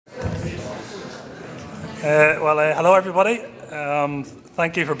Hello everybody.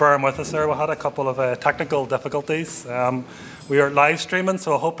 Thank you for bearing with us there. We had a couple of technical difficulties. We are live streaming,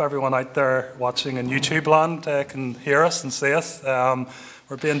 so I hope everyone out there watching in YouTube land can hear us and see us.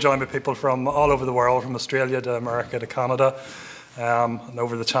 We're being joined by people from all over the world, from Australia to America to Canada, and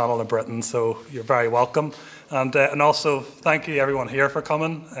over the channel in Britain, so you're very welcome. And also, thank you everyone here for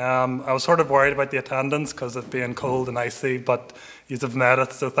coming. I was sort of worried about the attendance because of being cold and icy, but you have made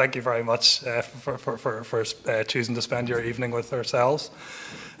it, so thank you very much for choosing to spend your evening with ourselves.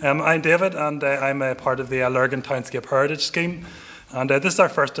 I'm David, and I'm a part of the Lurgan Townscape Heritage Scheme. And this is our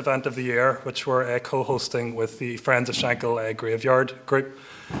first event of the year, which we're co-hosting with the Friends of Shankill Graveyard group.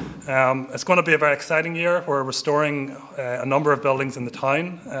 It's going to be a very exciting year. We're restoring a number of buildings in the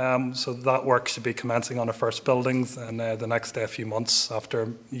town, so that work should be commencing on our first buildings in the next few months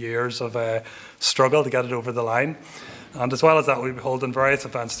after years of struggle to get it over the line. And as well as that, we'll be holding various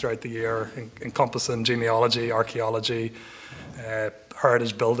events throughout the year encompassing genealogy, archaeology,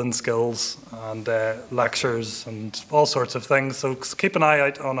 heritage building skills, and lectures and all sorts of things. So keep an eye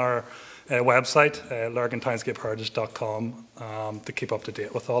out on our website, lurgantownscapeheritage.com, to keep up to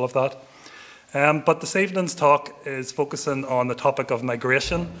date with all of that. But this evening's talk is focusing on the topic of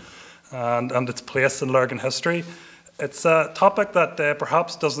migration and its place in Lurgan history. It's a topic that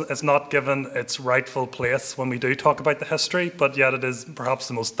perhaps is not given its rightful place when we do talk about the history, but yet it is perhaps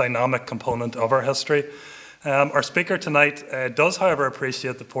the most dynamic component of our history. Our speaker tonight does, however,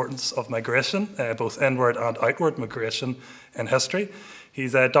 appreciate the importance of migration, both inward and outward migration in history.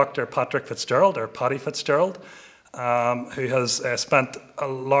 He's Dr. Patrick Fitzgerald, or Paddy Fitzgerald, who has spent a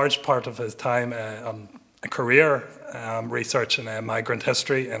large part of his time on a career research in migrant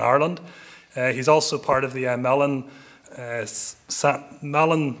history in Ireland. He's also part of the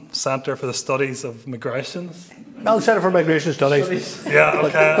Mellon Centre for the Studies of Migration. Mellon Centre for Migration Studies. Yeah,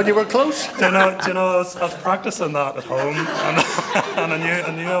 okay. But you were close. Do you know, I was practicing that at home, and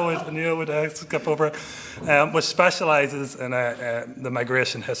I knew I would skip over it, which specialises in the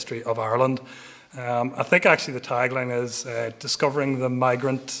migration history of Ireland. I think actually the tagline is discovering the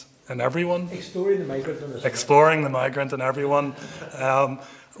migrant in everyone. Exploring the migrant in everyone. Exploring the migrant in everyone.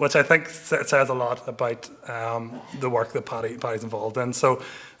 Which I think says a lot about the work that Paddy's involved in. So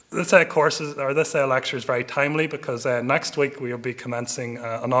this this lecture is very timely because next week we'll be commencing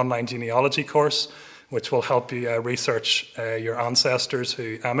an online genealogy course, which will help you research your ancestors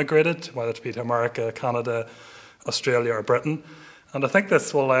who emigrated, whether it be to America, Canada, Australia, or Britain. And I think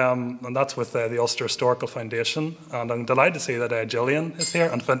this will, and that's with the Ulster Historical Foundation. And I'm delighted to see that Gillian is here,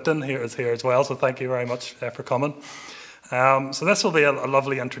 and Fintan is here as well. So thank you very much for coming. So this will be a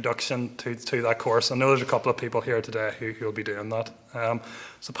lovely introduction to that course. I know there's a couple of people here today who will be doing that.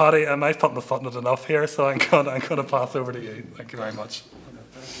 So Paddy, I've put my foot in it enough here, so I'm going to pass over to you. Thank you very much.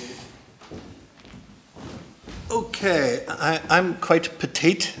 Okay, I'm quite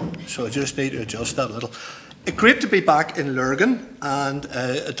petite, so I just need to adjust that a little. Great to be back in Lurgan, and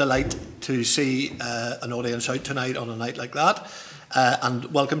a delight to see an audience out tonight on a night like that.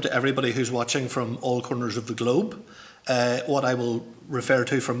 And welcome to everybody who's watching from all corners of the globe. What I will refer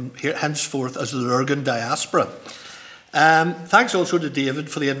to from here henceforth as the Lurgan diaspora. Thanks also to David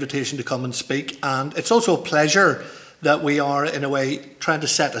for the invitation to come and speak, and it's also a pleasure that we are in a way trying to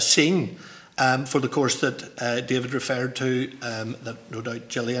set a scene for the course that David referred to, that no doubt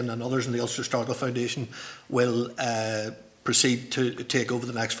Gillian and others in the Ulster Historical Foundation will proceed to take over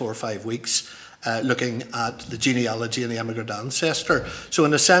the next 4 or 5 weeks. Looking at the genealogy and the emigrant ancestor. So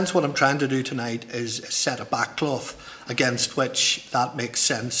in a sense, what I'm trying to do tonight is set a backcloth against which that makes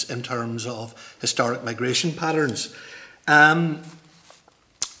sense in terms of historic migration patterns.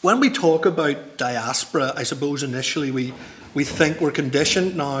 When we talk about diaspora, I suppose initially we think we're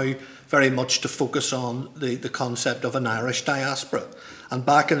conditioned now very much to focus on the concept of an Irish diaspora. And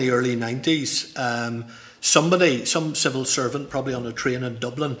back in the early 90s, some civil servant, probably on a train in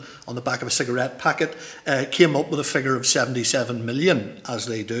Dublin, on the back of a cigarette packet, came up with a figure of 77 million, as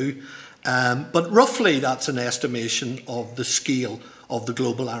they do. But roughly that's an estimation of the scale of the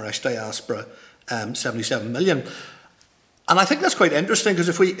global Irish diaspora, 77 million. And I think that's quite interesting, because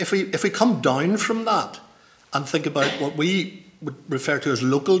if we come down from that and think about what we would refer to as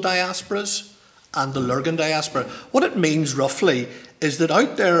local diasporas and the Lurgan diaspora, what it means roughly is that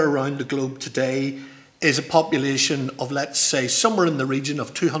out there around the globe today is a population of, let's say, somewhere in the region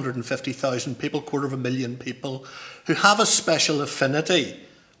of 250,000 people, 250,000 people, who have a special affinity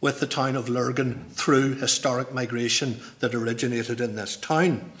with the town of Lurgan through historic migration that originated in this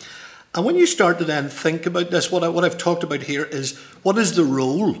town. And when you start to then think about this, what I've talked about here is what is the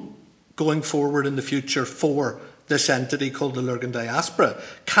role going forward in the future for this entity called the Lurgan diaspora?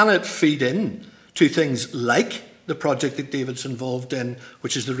 Can it feed in to things like the project that David's involved in,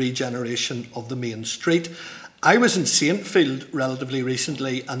 which is the regeneration of the main street? I was in Saintfield relatively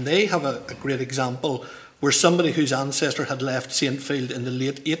recently, and they have a great example where somebody whose ancestor had left Saintfield in the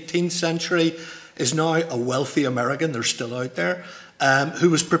late 18th century is now a wealthy American, they're still out there, who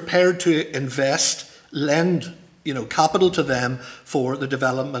was prepared to lend capital to them for the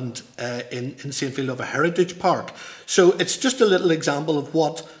development in Saintfield of a heritage park. So it's just a little example of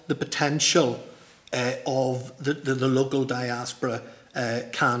what the potential of the local diaspora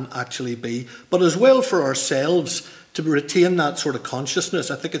can actually be. But as well for ourselves to retain that sort of consciousness,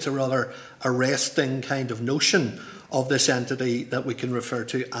 I think it's a rather arresting kind of notion of this entity that we can refer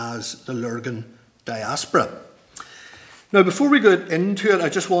to as the Lurgan diaspora. Now, before we go into it, I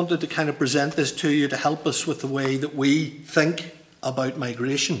just wanted to kind of present this to you to help us with the way that we think about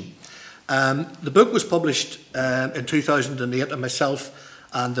migration. The book was published in 2008, and myself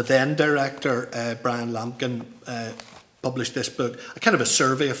and the then director, Brian Lampkin, published this book, a kind of a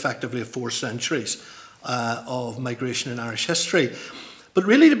survey effectively of 4 centuries of migration in Irish history. But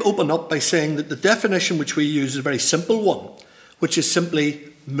really to open up by saying that the definition which we use is a very simple one, which is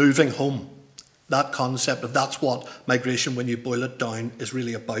simply moving home. That concept of that's what migration, when you boil it down, is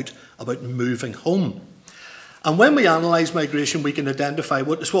really about moving home. And when we analyse migration, we can identify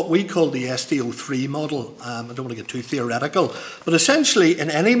what we call the SDO3 model. I don't want to get too theoretical, but essentially in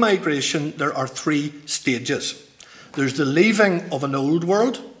any migration there are 3 stages. There's the leaving of an old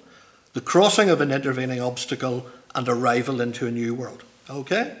world, the crossing of an intervening obstacle, and arrival into a new world.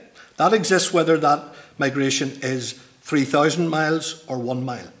 Okay? That exists whether that migration is 3,000 miles or 1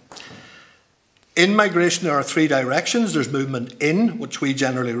 mile. In migration there are 3 directions. There's movement in, which we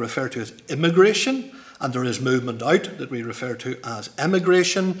generally refer to as immigration, and there is movement out that we refer to as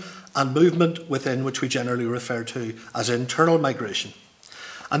emigration, and movement within, which we generally refer to as internal migration.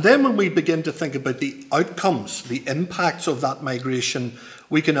 And then when we begin to think about the outcomes, the impacts of that migration,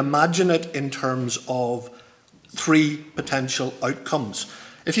 we can imagine it in terms of 3 potential outcomes.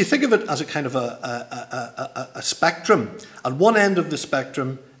 If you think of it as a kind of a spectrum, at one end of the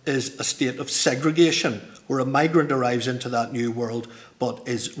spectrum is a state of segregation, where a migrant arrives into that new world but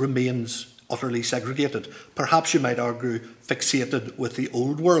remains utterly segregated. Perhaps you might argue fixated with the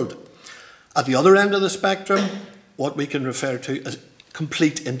old world. At the other end of the spectrum, what we can refer to as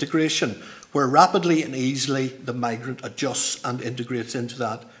complete integration, where rapidly and easily the migrant adjusts and integrates into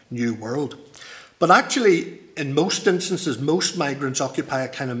that new world. But actually, in most instances, most migrants occupy a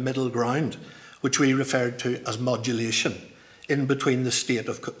kind of middle ground, which we refer to as modulation, in between the state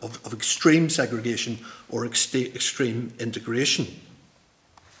of extreme segregation or extreme integration.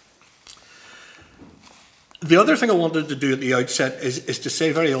 The other thing I wanted to do at the outset is to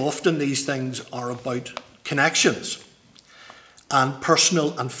say very often these things are about connections, and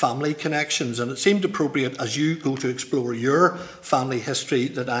personal and family connections. And it seemed appropriate as you go to explore your family history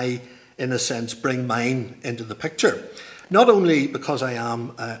that I, in a sense, bring mine into the picture. Not only because I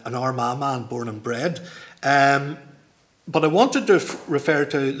am an Armagh man, born and bred, but I wanted to refer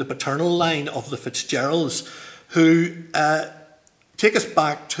to the paternal line of the Fitzgeralds, who take us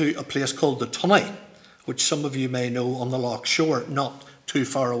back to a place called the Tunney, which some of you may know on the Loch Shore, not too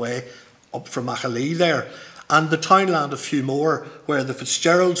far away, up from Machalee there, and the townland of Fewmore, where the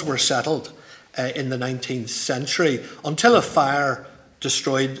Fitzgeralds were settled in the 19th century, until a fire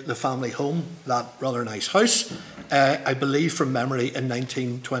destroyed the family home, that rather nice house, I believe from memory in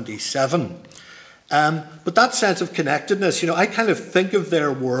 1927. But that sense of connectedness, I kind of think of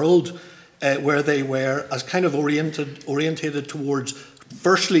their world where they were as kind of orientated towards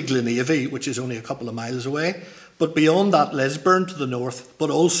firstly Glenavy, which is only a couple of miles away, but beyond that Lisburn to the north, but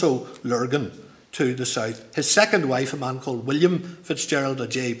also Lurgan to the south. His second wife, a man called William Fitzgerald, a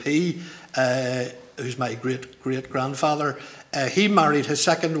JP, who's my great-grandfather, he married, his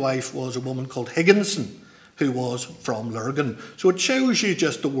second wife was a woman called Higginson, who was from Lurgan. So it shows you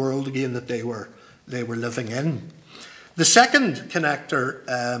just the world again that they were living in. The second connector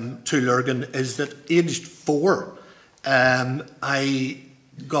to Lurgan is that aged 4, I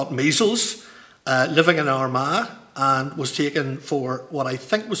got measles living in Armagh and was taken for what I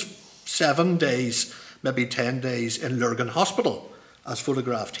think was 7 days, maybe 10 days in Lurgan Hospital, as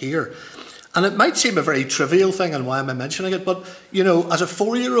photographed here. And it might seem a very trivial thing, and why am I mentioning it? But, as a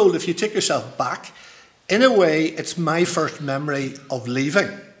 4-year-old, if you take yourself back, in a way, it's my first memory of leaving.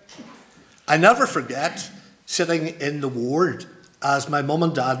 I never forget sitting in the ward as my mum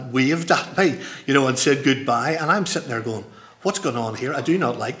and dad waved at me, and said goodbye, and I'm sitting there going, what's going on here? I do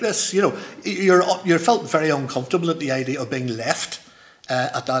not like this. You felt very uncomfortable at the idea of being left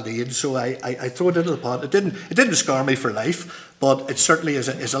at that age. So I throw it into the pot. It didn't scar me for life, but it certainly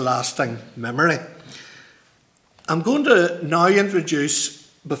is a lasting memory. I'm going to now introduce,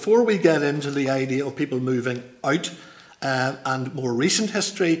 before we get into the idea of people moving out and more recent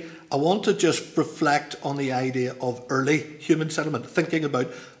history, I want to just reflect on the idea of early human settlement, thinking about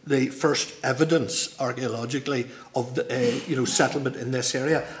the first evidence archaeologically of the, settlement in this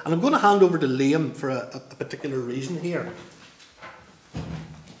area. And I'm going to hand over to Liam for a particular reason here.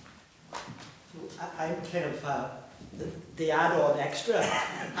 I'm kind of the add-on extra,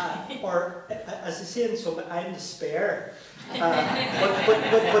 or as I say in some, I'm the spare.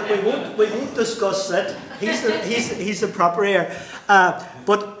 But we won't discuss it. He's the proper heir.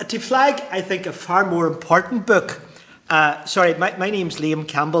 But to flag, I think, a far more important book. Sorry, my name's Liam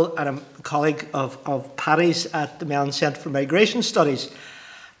Campbell, and I'm a colleague of Paddy's at the Mellon Centre for Migration Studies.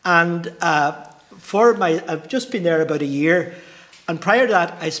 And I've just been there about a year, and prior to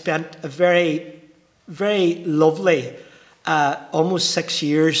that, I spent a very, very lovely, almost 6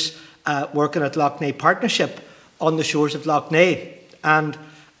 years working at Lough Neagh Partnership on the shores of Lough Neagh. And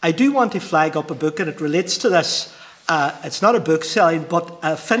I do want to flag up a book, and it relates to this. It's not a book selling, but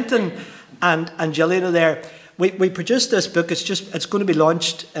Fintan and Gillian are there. We produced this book. It's going to be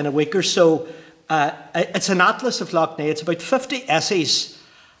launched in a week or so. It's an atlas of Lough Neagh. It's about 50 essays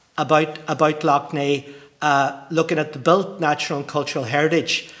about Lough Neagh, looking at the built, natural and cultural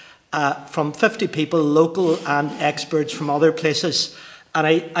heritage from 50 people, local and experts from other places. And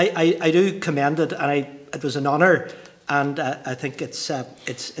I do commend it, and it was an honour, and I think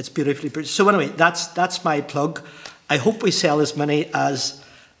it's beautifully produced. So anyway, that's my plug. I hope we sell as many as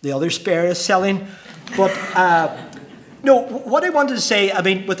the other spare is selling. But no, what I wanted to say, I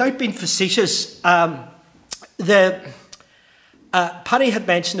mean, without being facetious, Paddy had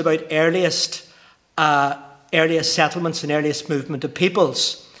mentioned about earliest settlements and earliest movement of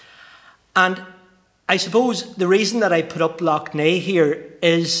peoples. And I suppose the reason that I put up Lough Neagh here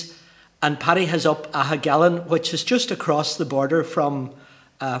is, and Paddy has up Ahagallen, which is just across the border from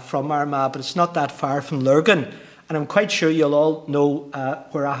Armagh, but it's not that far from Lurgan. And I'm quite sure you'll all know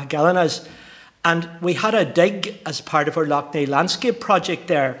where Ahagallen is. And we had a dig as part of our Lough Neagh landscape project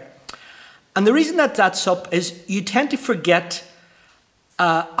there. And the reason that that's up is you tend to forget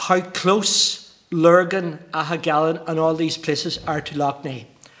how close Lurgan, Ahagallen and all these places are to Lough Neagh.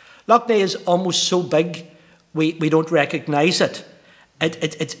 Lough Neagh is almost so big we don't recognise it.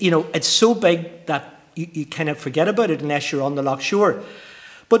 It's so big that you kind of forget about it unless you're on the Lough shore.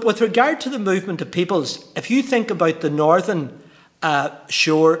 But with regard to the movement of peoples, if you think about the northern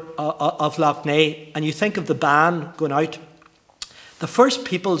shore of Lough Neagh and you think of the Ban going out, the first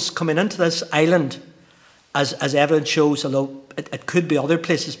peoples coming into this island, as evidence shows, although it could be other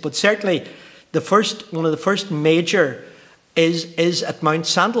places, but certainly one of the first major is at Mount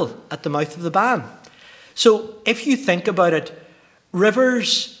Sandal, at the mouth of the Ban. So if you think about it,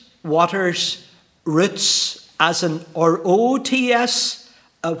 rivers, waters, roots, as in R-O-T-S,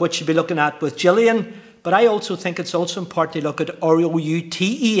 which you'll be looking at with Gillian, but I also think it's also important to look at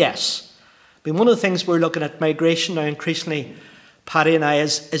R-O-U-T-E-S. I mean, one of the things we're looking at migration now increasingly, Paddy and I,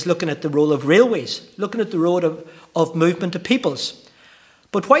 is looking at the role of railways, looking at the role of movement of peoples.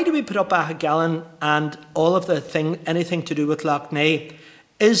 But why do we put up Ahagallen and all of anything to do with Lough Neagh,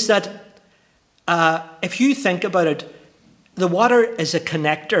 is that if you think about it, the water is a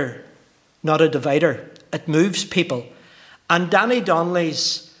connector, not a divider. It moves people. And Danny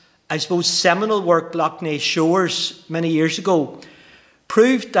Donnelly's, I suppose, seminal work, Lough Neagh Shores, many years ago,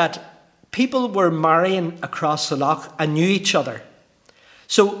 proved that people were marrying across the lough and knew each other.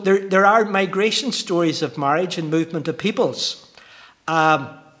 So there are migration stories of marriage and movement of peoples.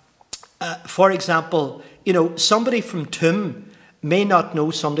 For example, somebody from Toom may not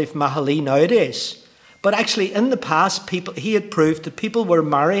know somebody from Mahalee nowadays, but actually in the past, he had proved that people were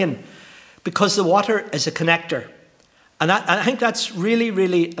marrying because the water is a connector. And I think that's really,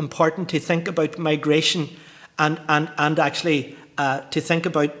 really important to think about migration and actually to think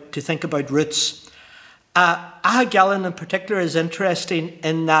about roots. Ahagallen in particular is interesting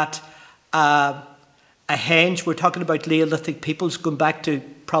in that a henge, we're talking about Neolithic peoples going back to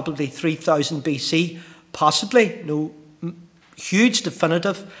probably 3000 BC, possibly, no huge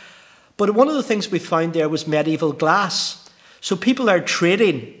definitive. But one of the things we found there was medieval glass. So people are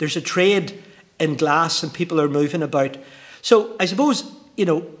trading. There's a trade in glass and people are moving about. So I suppose,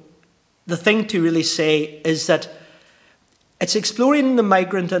 the thing to really say is that it's exploring the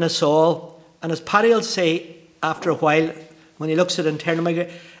migrant in us all. And as Paddy will say after a while, when he looks at internal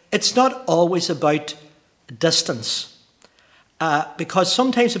migration, it's not always about distance. Because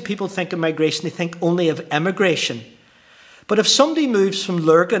sometimes when people think of migration, they think only of emigration. But if somebody moves from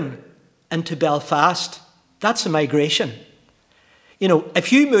Lurgan into Belfast, that's a migration. You know,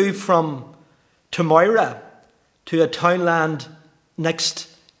 if you move from Tomoira to a townland next,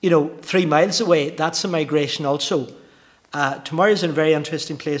 3 miles away, that's a migration also. Tomoira is a very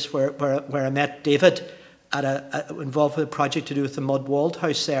interesting place where I met David involved with a project to do with the mud-walled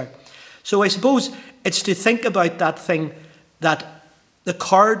house there. So I suppose it's to think about that thing, that the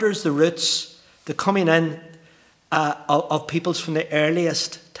corridors, the routes, the coming in of peoples from the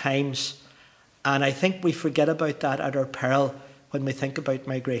earliest times. And I think we forget about that at our peril when we think about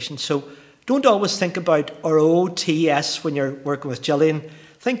migration. So don't always think about R-O-T-S when you're working with Gillian.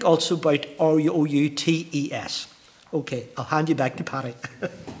 Think also about R-O-U-T-E-S. Okay, I'll hand you back to Paddy.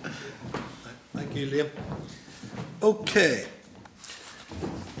 Thank you, Liam. Okay.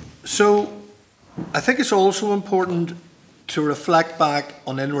 So I think it's also important to reflect back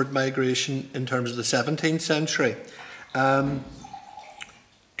on inward migration in terms of the 17th century.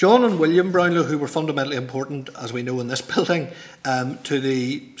 John and William Brownlow, who were fundamentally important, as we know in this building, to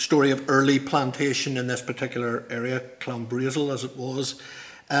the story of early plantation in this particular area, Clanbrassil as it was,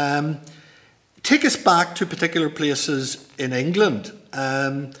 take us back to particular places in England.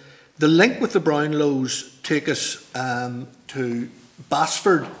 The link with the Brownlows take us to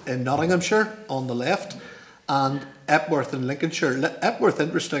Basford in Nottinghamshire on the left, and Epworth in Lincolnshire. Epworth,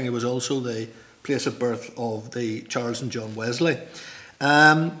 interestingly, was also the place of birth of the Charles and John Wesley.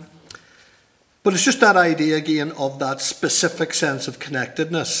 But it's just that idea again of that specific sense of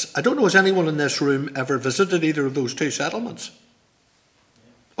connectedness. I don't know, has anyone in this room ever visited either of those two settlements?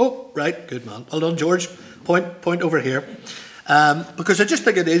 Oh, right, good man. Well done, George. Point over here. Because I just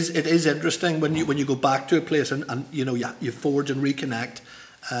think it is interesting when you go back to a place and you forge and reconnect.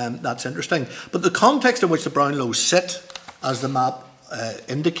 That's interesting. But the context in which the Brownlows sit, as the map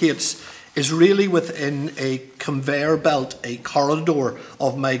indicates, is really within a conveyor belt, a corridor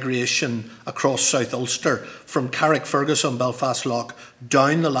of migration across South Ulster, from Carrickfergus on Belfast Lough,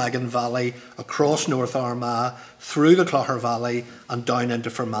 down the Lagan Valley, across North Armagh, through the Clogher Valley and down into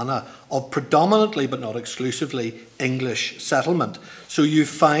Fermanagh, of predominantly but not exclusively English settlement. So you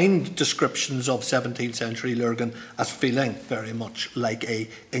find descriptions of 17th century Lurgan as feeling very much like an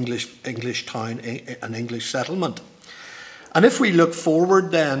English town, an English settlement. And if we look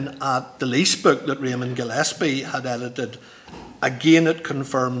forward then at the lease book that Raymond Gillespie had edited, again it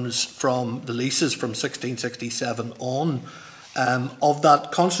confirms from the leases from 1667 on of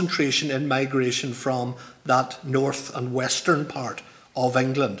that concentration in migration from that north and western part of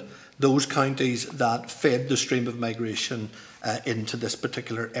England, those counties that fed the stream of migration into this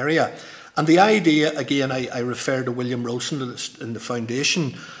particular area. And the idea, again, I refer to William Rolson in the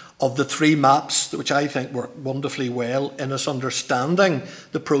foundation, of the three maps, which I think work wonderfully well in us understanding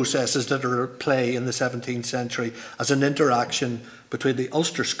the processes that are at play in the 17th century as an interaction between the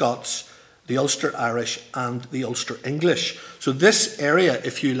Ulster Scots, the Ulster Irish and the Ulster English. So this area,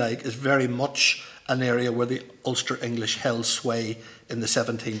 if you like, is very much an area where the Ulster English held sway in the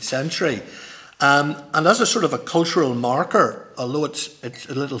 17th century. And as a sort of a cultural marker, although it's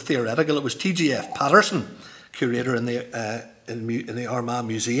a little theoretical, it was T.G.F. Patterson, curator in the Armagh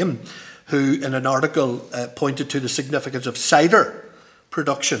Museum, who in an article pointed to the significance of cider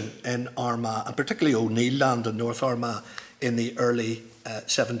production in Armagh, and particularly O'Neill land in North Armagh in the early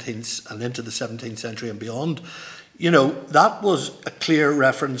 17th and into the 17th century and beyond. You know, that was a clear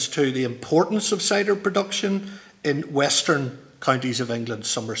reference to the importance of cider production in western counties of England,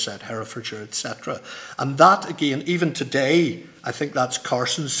 Somerset, Herefordshire, etc. And that, again, even today, I think that's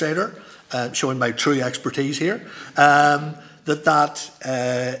Carson's cider, showing my true expertise here,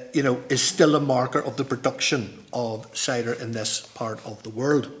 is still a marker of the production of cider in this part of the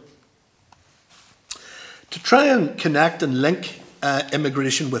world. To try and connect and link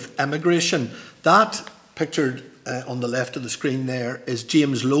immigration with emigration, that pictured on the left of the screen there is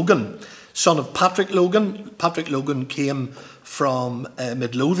James Logan, son of Patrick Logan. Patrick Logan came from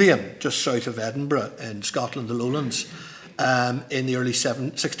Midlothian, just south of Edinburgh in Scotland, the Lowlands, in the early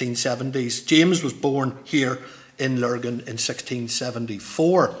 1670s. James was born here in Lurgan in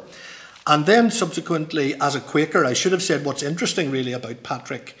 1674. And then subsequently, as a Quaker, I should have said what's interesting really about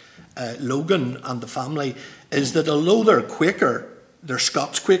Patrick Logan and the family is that although they're Quaker, they're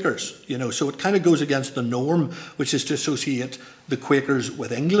Scots Quakers, you know, so it kind of goes against the norm, which is to associate the Quakers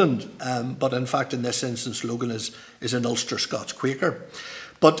with England. But in fact, in this instance, Logan is an Ulster Scots Quaker.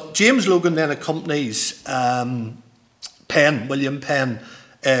 But James Logan then accompanies William Penn,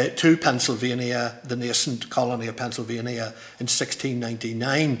 to Pennsylvania, the nascent colony of Pennsylvania, in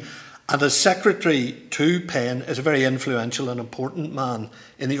 1699. And as secretary to Penn is a very influential and important man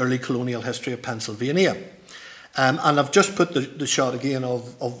in the early colonial history of Pennsylvania. And I've just put the shot again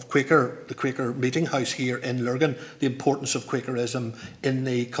of the Quaker meeting house here in Lurgan, the importance of Quakerism in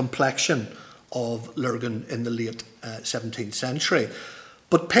the complexion of Lurgan in the late 17th century.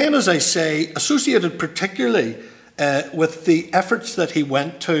 But Penn, as I say, associated particularly with the efforts that he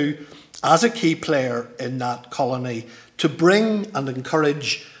went to as a key player in that colony to bring and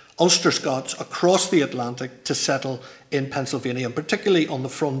encourage Ulster Scots across the Atlantic to settle in Pennsylvania, and particularly on the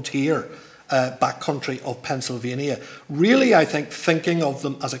frontier backcountry of Pennsylvania. Really, I think, thinking of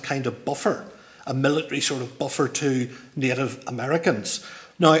them as a kind of buffer, a military sort of buffer to Native Americans.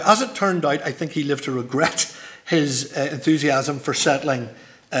 Now, as it turned out, I think he lived to regret his enthusiasm for settling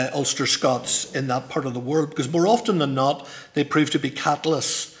Ulster Scots in that part of the world, because more often than not, they proved to be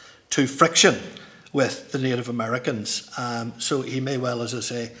catalysts to friction with the Native Americans. So he may well, as I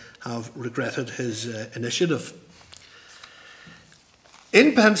say, have regretted his initiative.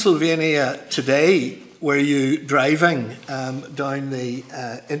 In Pennsylvania today, were you driving down the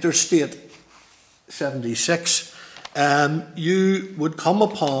Interstate 76, you would come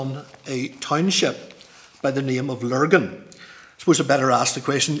upon a township by the name of Lurgan. I suppose I better ask the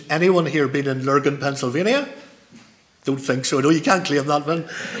question, anyone here been in Lurgan, Pennsylvania? Don't think so. No, you can't claim that one.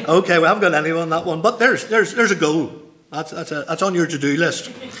 Okay, we haven't got anyone on that one, but there's a goal. That's on your to-do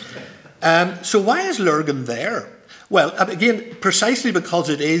list. So why is Lurgan there? Well, again, precisely because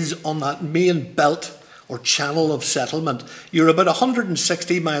it is on that main belt or channel of settlement. You're about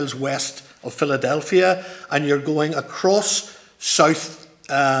 160 miles west of Philadelphia, and you're going across South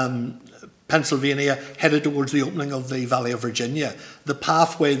Pennsylvania, headed towards the opening of the Valley of Virginia, the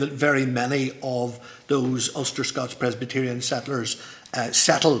pathway that very many of those Ulster Scots Presbyterian settlers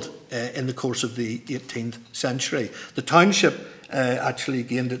settled in the course of the 18th century. The township actually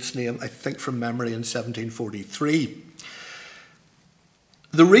gained its name, I think from memory, in 1743.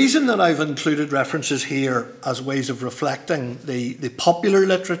 The reason that I've included references here as ways of reflecting the popular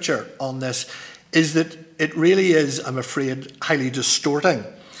literature on this is that it really is, I'm afraid, highly distorting.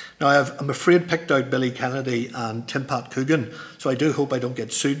 Now, I'm afraid picked out Billy Kennedy and Tim Pat Coogan, so I do hope I don't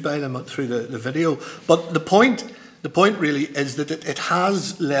get sued by them through the video. But the point really is that it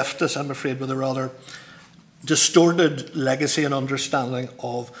has left us, I'm afraid, with a rather distorted legacy and understanding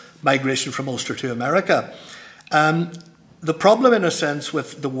of migration from Ulster to America. The problem, in a sense,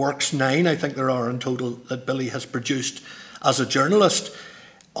 with the works, 9, I think there are in total, that Billy has produced as a journalist,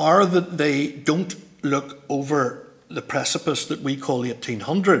 are that they don't look over the precipice that we call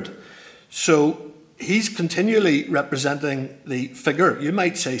 1800. So he's continually representing the figure, you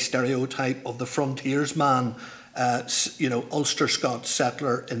might say stereotype, of the frontiersman, Ulster Scots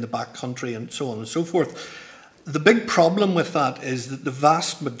settler in the backcountry and so on and so forth. The big problem with that is that the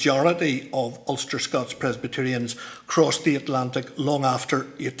vast majority of Ulster Scots Presbyterians crossed the Atlantic long after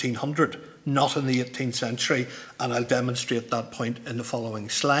 1800, not in the 18th century, and I'll demonstrate that point in the following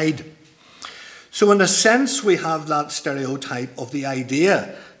slide. So in a sense, we have that stereotype of the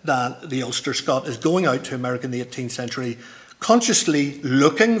idea that the Ulster Scot is going out to America in the 18th century, consciously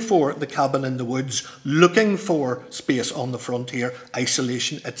looking for the cabin in the woods, looking for space on the frontier,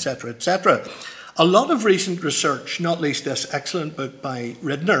 isolation, etc., etc. A lot of recent research, not least this excellent book by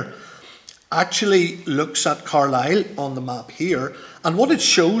Ridner, actually looks at Carlisle on the map here, and what it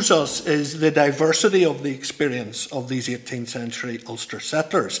shows us is the diversity of the experience of these 18th century Ulster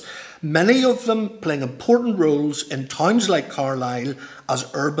settlers. Many of them playing important roles in towns like Carlisle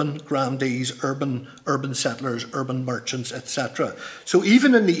as urban grandees, urban settlers, urban merchants, etc. So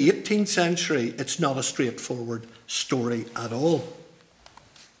even in the 18th century, it's not a straightforward story at all.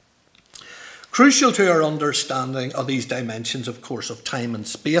 Crucial to our understanding are these dimensions, of course, of time and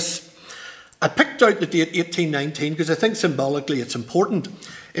space. I picked out the date 1819 because I think symbolically it's important.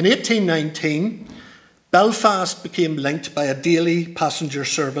 In 1819, Belfast became linked by a daily passenger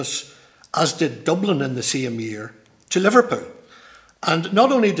service, as did Dublin in the same year, to Liverpool. And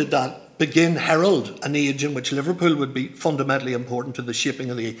not only did that begin herald an age in which Liverpool would be fundamentally important to the shaping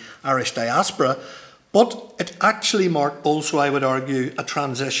of the Irish diaspora, but it actually marked also, I would argue, a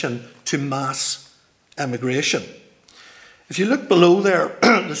transition to mass emigration. If you look below there,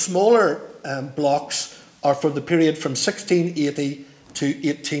 the smaller blocks are for the period from 1680 to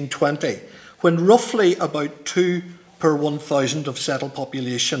 1820, when roughly about 2 per 1,000 of settled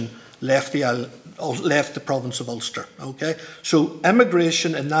population left the province of Ulster. Okay, so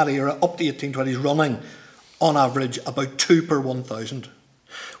emigration in that era up to 1820 is running on average about 2 per 1,000.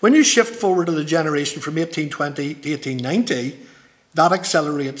 When you shift forward to the generation from 1820 to 1890, that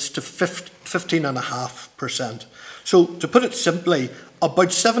accelerates to 15.5%. So to put it simply, about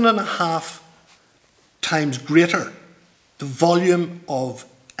 7.5 times greater the volume of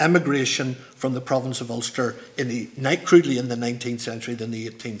emigration from the province of Ulster crudely in the 19th century than the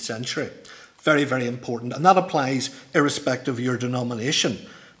 18th century. Very, very important. And that applies irrespective of your denomination.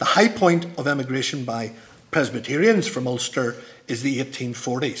 The high point of emigration by Presbyterians from Ulster is the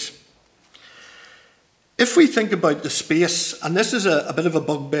 1840s. If we think about the space, and this is a bit of a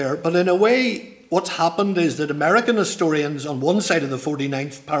bugbear, but in a way what's happened is that American historians on one side of the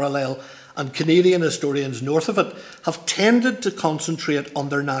 49th parallel and Canadian historians north of it have tended to concentrate on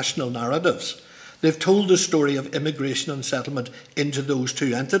their national narratives. They've told the story of immigration and settlement into those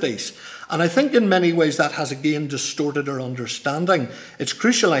two entities. And I think in many ways that has again distorted our understanding. It's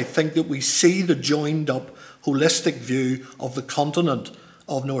crucial, I think, that we see the joined up holistic view of the continent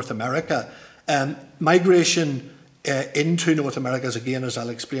of North America. Migration into North America, as I'll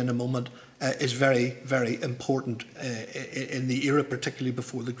explain in a moment, is very, very important in the era, particularly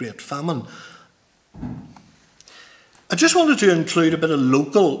before the Great Famine. I just wanted to include a bit of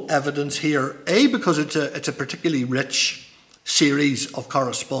local evidence here, because it's a particularly rich series of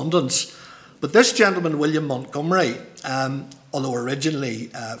correspondence. But this gentleman, William Montgomery, although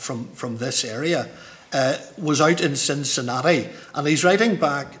originally from this area, was out in Cincinnati, and he's writing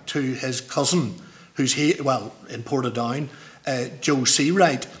back to his cousin, who's in Portadown, Joe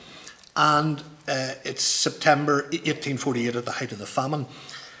Seawright, and it's September 1848 at the height of the famine.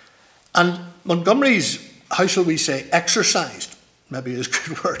 And Montgomery's, how shall we say, exercised, maybe is a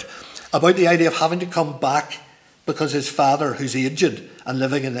good word, about the idea of having to come back because his father, who's aged and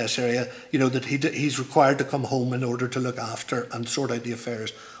living in this area, that he's required to come home in order to look after and sort out the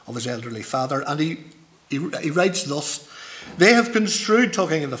affairs of his elderly father. And he writes thus: "They have construed,"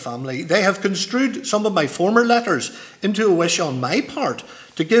 talking of the family, "they have construed some of my former letters into a wish on my part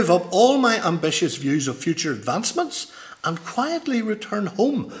to give up all my ambitious views of future advancements and quietly return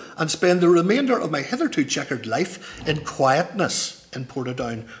home and spend the remainder of my hitherto checkered life in quietness in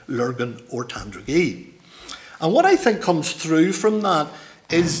Portadown, Lurgan or Tandragee." And what I think comes through from that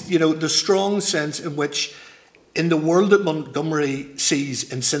is, the strong sense in which, in the world that Montgomery sees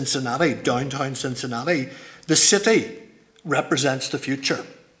in Cincinnati, downtown Cincinnati, the city represents the future.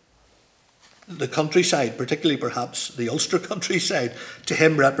 The countryside, particularly perhaps the Ulster countryside, to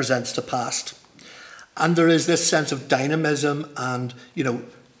him represents the past. And there is this sense of dynamism and,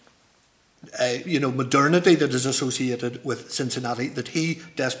 modernity that is associated with Cincinnati that he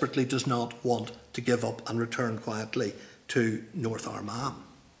desperately does not want to give up and return quietly to North Armagh.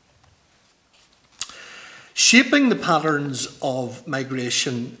 Shaping the patterns of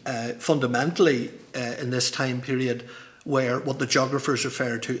migration fundamentally in this time period were what the geographers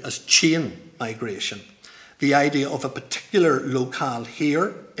refer to as chain migration. The idea of a particular locale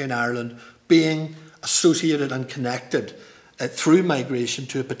here in Ireland being associated and connected through migration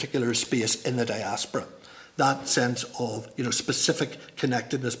to a particular space in the diaspora. That sense of specific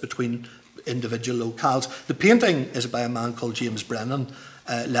connectedness between individual locales. The painting is by a man called James Brennan,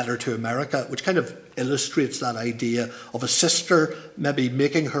 Letter to America, which kind of illustrates that idea of a sister maybe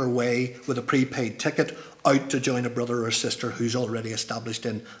making her way with a prepaid ticket out to join a brother or sister who's already established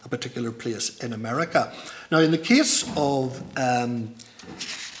in a particular place in America. Now, in the case of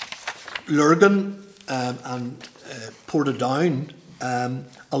Lurgan and Portadown,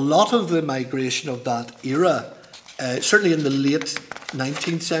 a lot of the migration of that era, certainly in the late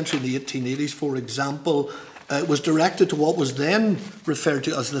 19th century, in the 1880s, for example, was directed to what was then referred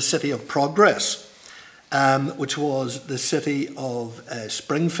to as the City of Progress, which was the city of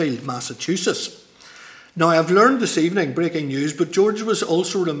Springfield, Massachusetts. Now, I've learned this evening, breaking news, but George was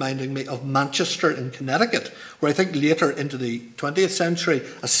also reminding me of Manchester in Connecticut, where I think later into the 20th century,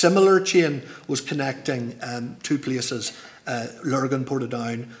 a similar chain was connecting two places, Lurgan,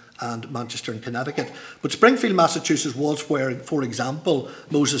 Portadown, and Manchester in Connecticut. But Springfield, Massachusetts was where, for example,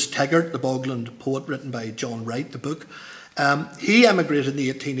 Moses Taggart, the Bogland poet written by John Wright, the book, he emigrated in the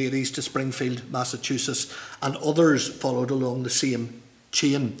 1880s to Springfield, Massachusetts, and others followed along the same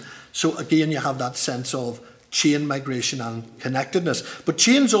chain. So again, you have that sense of chain migration and connectedness. But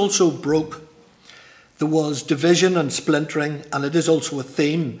chains also broke. There was division and splintering, and it is also a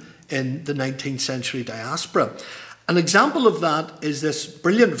theme in the 19th century diaspora. An example of that is this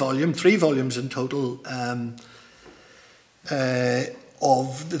brilliant volume, 3 volumes in total,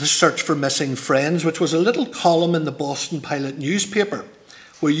 of The Search for Missing Friends, which was a little column in the Boston Pilot newspaper,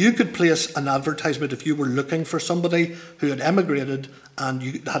 where you could place an advertisement if you were looking for somebody who had emigrated and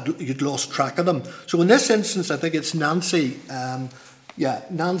you'd lost track of them. So in this instance, I think it's Nancy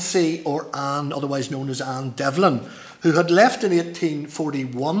or Anne, otherwise known as Anne Devlin, who had left in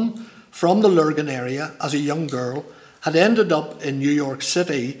 1841 from the Lurgan area as a young girl, had ended up in New York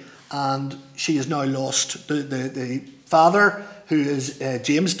City, and she has now lost the father, who is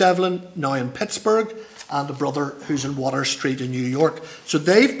James Devlin, now in Pittsburgh, and a brother who's in Water Street in New York. So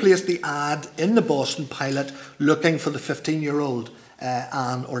they've placed the ad in the Boston Pilot looking for the 15-year-old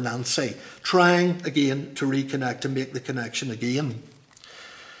Anne or Nancy, trying again to reconnect and make the connection again.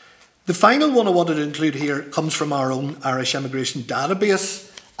 The final one I wanted to include here comes from our own Irish immigration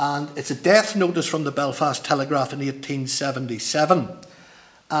database, and it's a death notice from the Belfast Telegraph in 1877.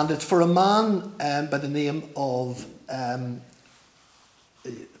 And it's for a man by the name of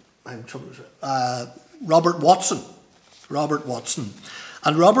Robert Watson. Robert Watson.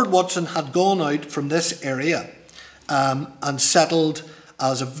 And Robert Watson had gone out from this area and settled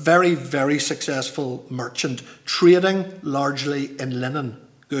as a very, very successful merchant, trading largely in linen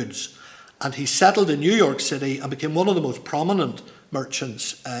goods. And he settled in New York City and became one of the most prominent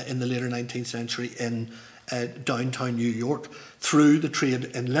merchants in the later 19th century in downtown New York through the trade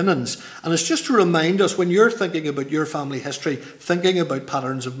in linens. And it's just to remind us, when you're thinking about your family history, thinking about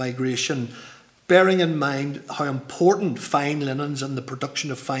patterns of migration, bearing in mind how important fine linens and the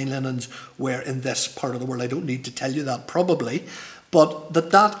production of fine linens were in this part of the world. I don't need to tell you that probably, but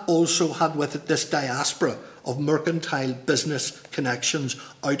that also had with it this diaspora of mercantile business connections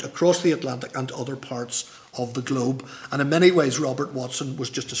out across the Atlantic and other parts of the globe. And in many ways, Robert Watson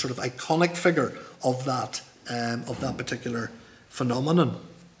was just a sort of iconic figure of that particular phenomenon.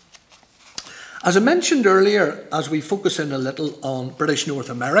 As I mentioned earlier, as we focus in a little on British North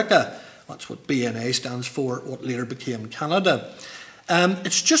America, that's what BNA stands for, what later became Canada,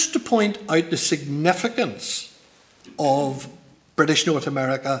 it's just to point out the significance of British North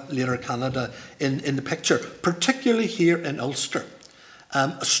America, later Canada, in the picture, particularly here in Ulster.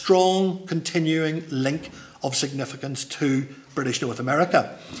 A strong continuing link of significance to British North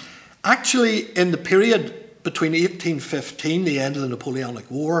America. Actually, in the period between 1815, the end of the Napoleonic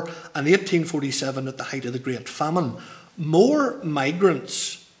War, and 1847 at the height of the Great Famine, more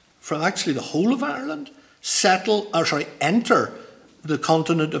migrants from actually the whole of Ireland enter the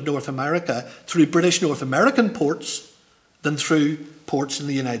continent of North America through British North American ports than through ports in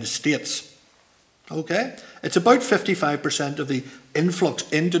the United States. Okay? It's about 55% of the influx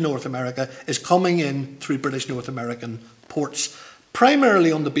into North America is coming in through British North American ports,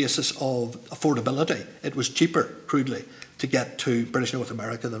 primarily on the basis of affordability. It was cheaper, crudely, to get to British North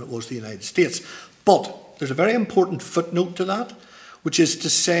America than it was the United States. But there's a very important footnote to that, which is to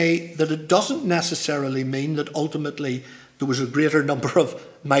say that it doesn't necessarily mean that ultimately there was a greater number of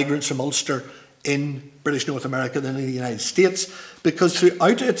migrants from Ulster in British North America than in the United States, because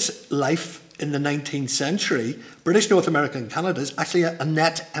throughout its life in the 19th century, British North America and Canada is actually a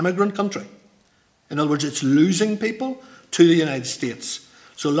net emigrant country. In other words, it's losing people to the United States.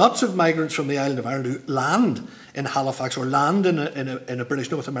 So lots of migrants from the island of Ireland who land in Halifax or land in a British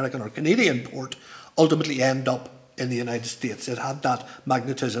North American or Canadian port ultimately end up in the United States. It had that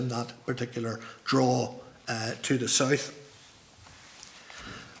magnetism, that particular draw to the south.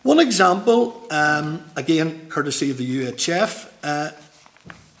 One example, again, courtesy of the UHF,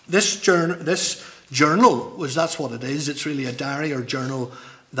 this journal that's what it is. It's really a diary or journal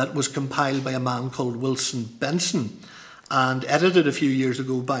that was compiled by a man called Wilson Benson and edited a few years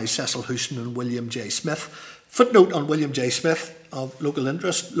ago by Cecil Houston and William J. Smith. Footnote on William J. Smith, of local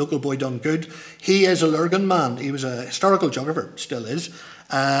interest, local boy done good. He is a Lurgan man. He was a historical geographer, still is,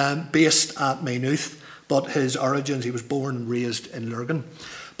 based at Maynooth, but his origins, he was born and raised in Lurgan.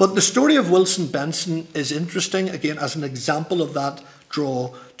 But the story of Wilson Benson is interesting, again, as an example of that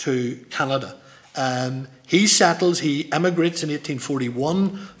draw to Canada. He emigrates in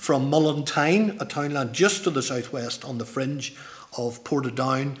 1841 from Mullintyne, a townland just to the southwest on the fringe of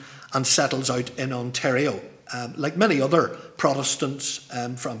Portadown, and settles out in Ontario. Like many other Protestants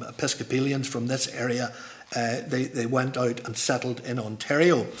from Episcopalians from this area, they went out and settled in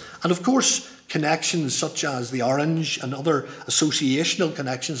Ontario. And of course, connections such as the Orange and other associational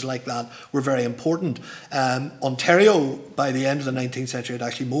connections like that were very important. Ontario, by the end of the 19th century, had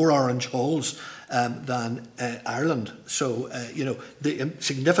actually more orange halls than Ireland. So, the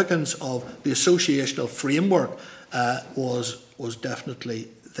significance of the associational framework was definitely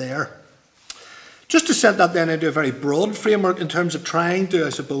there. Just to set that then into a very broad framework in terms of trying to, I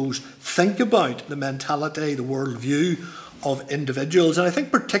suppose, think about the mentality, the worldview of individuals. And I think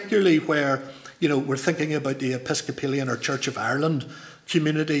particularly where, we're thinking about the Episcopalian or Church of Ireland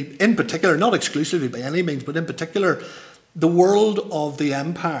community, in particular, not exclusively by any means, but in particular, the world of the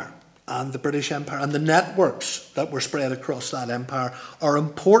empire and the British Empire and the networks that were spread across that empire are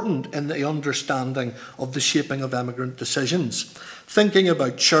important in the understanding of the shaping of emigrant decisions. Thinking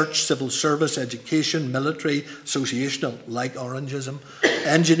about church, civil service, education, military, associational, like Orangism,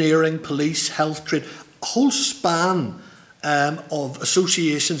 engineering, police, health, trade, a whole span of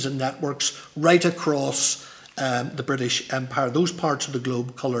associations and networks right across the British Empire, those parts of the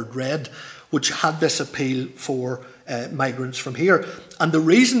globe coloured red, which had this appeal for migrants from here. And the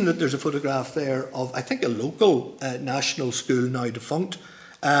reason that there's a photograph there of, I think, a local national school now defunct,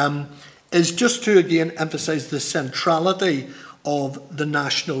 is just to again emphasise the centrality of the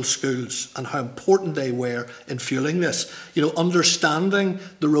national schools and how important they were in fueling this. You know, understanding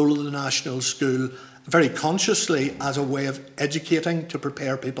the role of the national school very consciously as a way of educating to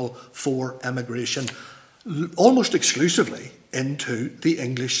prepare people for emigration, almost exclusively into the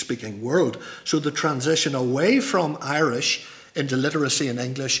English-speaking world. So the transition away from Irish into literacy in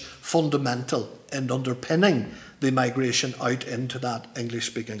English, fundamental in underpinning the migration out into that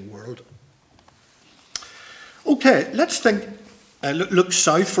English-speaking world. Okay, let's think, look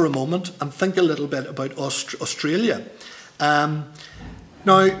south for a moment and think a little bit about Australia. Now,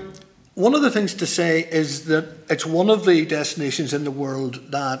 one of the things to say is that it's one of the destinations in the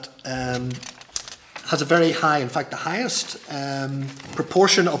world that has a very high, in fact, the highest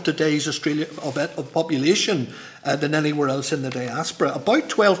proportion of today's Australia of population than anywhere else in the diaspora. About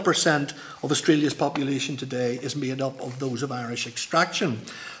 12% of Australia's population today is made up of those of Irish extraction.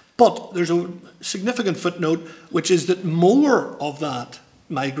 But there's a significant footnote, which is that more of that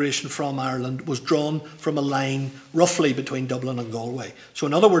migration from Ireland was drawn from a line roughly between Dublin and Galway. So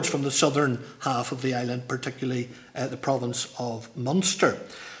in other words, from the southern half of the island, particularly the province of Munster.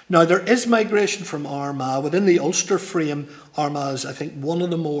 Now, there is migration from Armagh. Within the Ulster frame, Armagh is, I think, one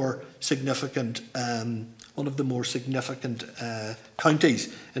of the more significant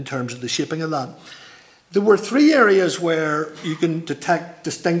counties in terms of the shaping of that. There were three areas where you can detect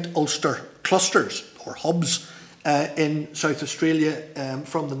distinct Ulster clusters or hubs in South Australia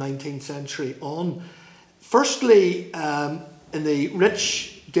from the 19th century on. Firstly, in the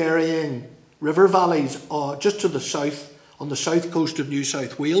rich dairying river valleys just to the south, on the south coast of New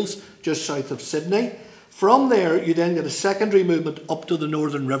South Wales, just south of Sydney. From there, you then get a secondary movement up to the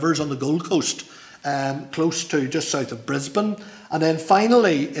northern rivers on the Gold Coast, close to just south of Brisbane. And then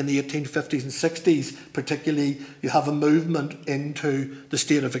finally, in the 1850s and 60s particularly, you have a movement into the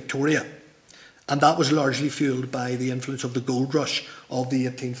state of Victoria. And that was largely fuelled by the influence of the gold rush of the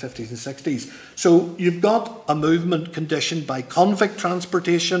 1850s and 60s. So you've got a movement conditioned by convict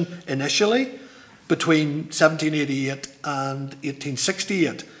transportation initially, between 1788 and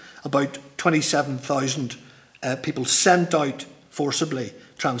 1868, about 27,000 people sent out forcibly,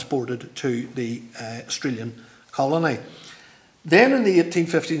 transported to the Australian colony. Then in the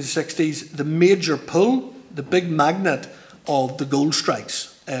 1850s and 60s, the major pull, the big magnet of the gold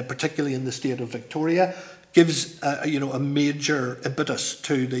strikes, particularly in the state of Victoria, gives a major impetus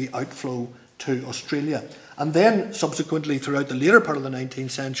to the outflow to Australia. And then subsequently throughout the later part of the 19th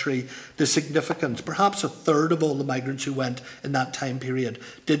century, the significance, perhaps a third of all the migrants who went in that time period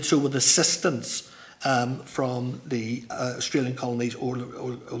did so with assistance from the Australian colonies or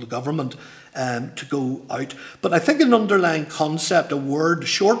the government to go out. But I think an underlying concept, a word,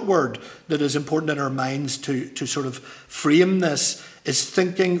 short word, that is important in our minds to sort of frame this is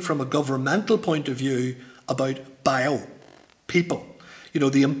thinking from a governmental point of view about people. You know,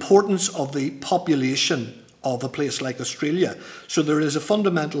 the importance of the population of a place like Australia. So there is a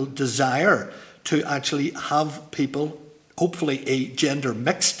fundamental desire to actually have people, hopefully a gender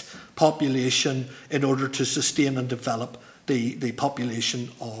mixed population, in order to sustain and develop the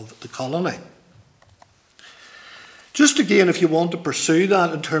population of the colony. Just again, if you want to pursue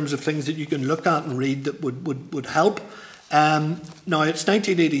that in terms of things that you can look at and read that would help. Now it's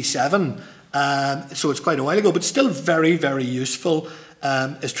 1987, so it's quite a while ago, but still very, very useful,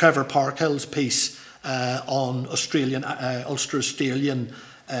 is Trevor Parkhill's piece on Ulster Australian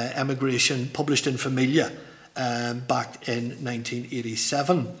emigration, published in Familia back in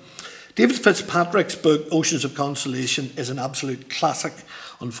 1987. David Fitzpatrick's book, Oceans of Consolation, is an absolute classic.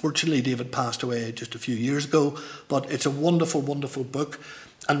 Unfortunately, David passed away just a few years ago, but it's a wonderful, wonderful book.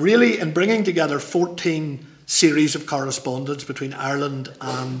 And really, in bringing together 14 series of correspondence between Ireland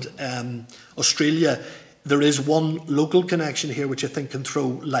and Australia, there is one local connection here which I think can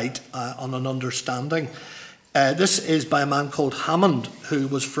throw light on an understanding. This is by a man called Hammond, who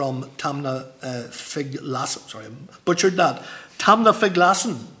was from Tamna Figlasson. Sorry, I butchered that. Tamna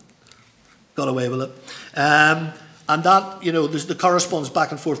Figlasson. Got away with it. And that, you know, there's the corresponds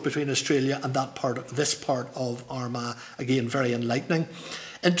back and forth between Australia and this part of Armagh. Again, very enlightening.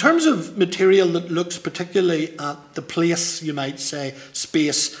 In terms of material that looks particularly at the place, you might say,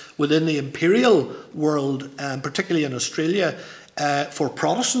 space within the imperial world, particularly in Australia, for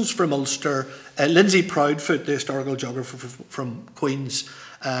Protestants from Ulster, Lindsay Proudfoot, the historical geographer from Queen's,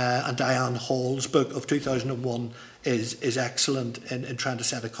 and Diane Hall's book of 2001 is excellent in trying to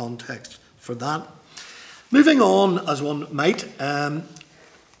set a context for that. Moving on, as one might,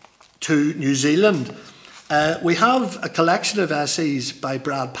 to New Zealand. We have a collection of essays by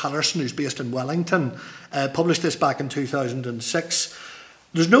Brad Patterson, who's based in Wellington, published this back in 2006.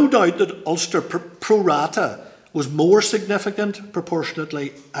 There's no doubt that Ulster pro rata was more significant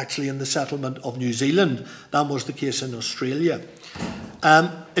proportionately actually in the settlement of New Zealand than was the case in Australia.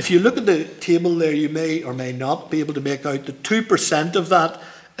 If you look at the table there, you may or may not be able to make out that 2% of that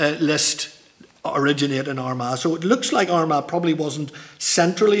list originate in Armagh. So it looks like Armagh probably wasn't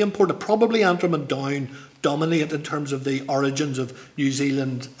centrally important. Probably Antrim and Down dominate in terms of the origins of New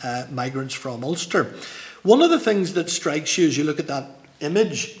Zealand migrants from Ulster. One of the things that strikes you as you look at that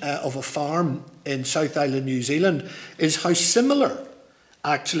image of a farm in South Island, New Zealand, is how similar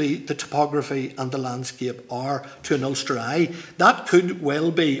actually the topography and the landscape are to an Ulster eye. That could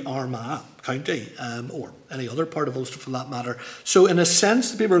well be Armagh County or any other part of Ulster for that matter. So in a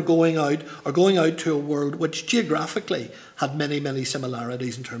sense, the people are going out to a world which geographically had many, many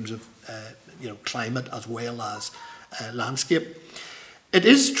similarities in terms of climate as well as landscape. It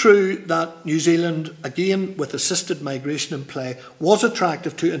is true that New Zealand, again with assisted migration in play, was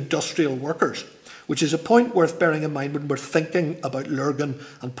attractive to industrial workers, which is a point worth bearing in mind when we're thinking about Lurgan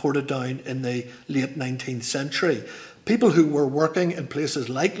and Portadown in the late 19th century. People who were working in places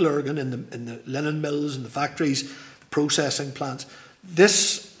like Lurgan, in the linen mills, in the factories, processing plants,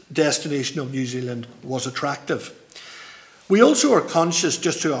 this destination of New Zealand was attractive. We also are conscious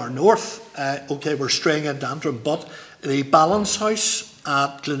just to our north, we're straying into Antrim, but the Balance House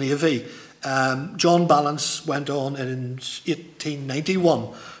at Glenavy, John Balance went on in 1891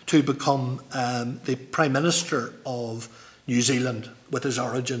 to become the Prime Minister of New Zealand with his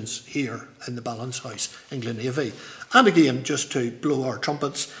origins here in the Balance House in Glenavy. And again, just to blow our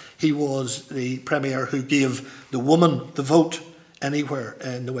trumpets, he was the Premier who gave the woman the vote anywhere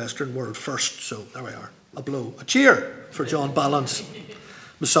in the Western world first. So there we are. A blow. A cheer for John Balance.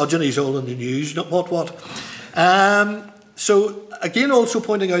 Misogyny's all in the news, not what. So again, also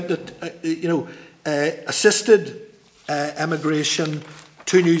pointing out that assisted emigration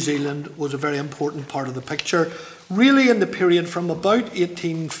to New Zealand was a very important part of the picture. Really, in the period from about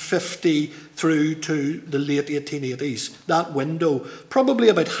 1850 through to the late 1880s, that window, probably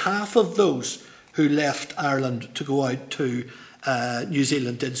about half of those who left Ireland to go out to New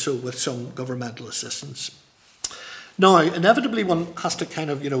Zealand did so with some governmental assistance. Now, inevitably, one has to kind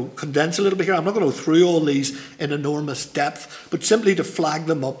of, condense a little bit here. I'm not going to go through all these in enormous depth, but simply to flag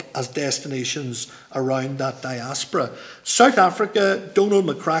them up as destinations around that diaspora. South Africa, Donald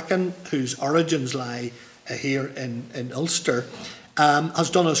McCracken, whose origins lie here in Ulster,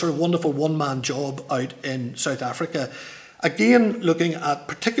 has done a sort of wonderful one-man job out in South Africa. Again, looking at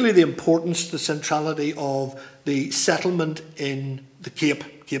particularly the importance, the centrality of the settlement in the Cape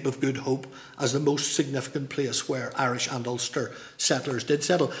of Good Hope as the most significant place where Irish and Ulster settlers did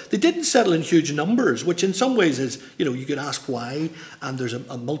settle. They didn't settle in huge numbers, which in some ways is, you could ask why, and there's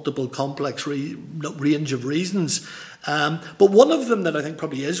a multiple complex range of reasons. But one of them that I think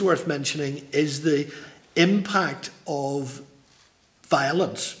probably is worth mentioning is the impact of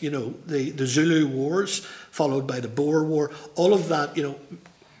violence, the Zulu Wars, followed by the Boer War, all of that,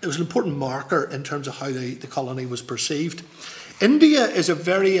 it was an important marker in terms of how the colony was perceived. India is a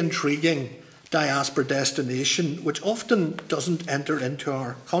very intriguing diaspora destination, which often doesn't enter into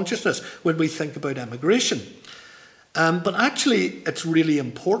our consciousness when we think about emigration. But actually, it's really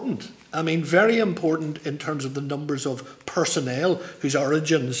important. I mean, very important in terms of the numbers of personnel whose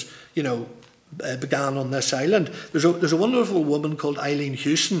origins, began on this island. There's a wonderful woman called Eileen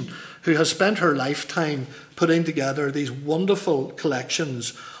Hewson who has spent her lifetime putting together these wonderful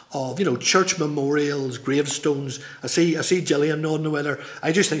collections of church memorials, gravestones. I see Gillian nodding away there.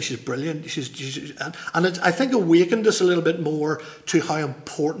 I just think she's brilliant. I think awakened us a little bit more to how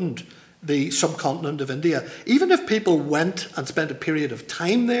important the subcontinent of India. Even if people went and spent a period of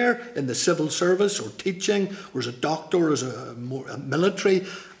time there in the civil service or teaching, or as a doctor, or as a military,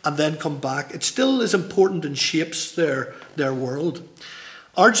 and then come back, it still is important and shapes their world.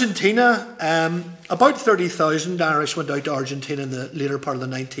 Argentina, about 30,000 Irish went out to Argentina in the later part of the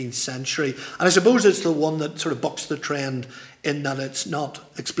 19th century. And I suppose it's the one that sort of bucks the trend in that it's not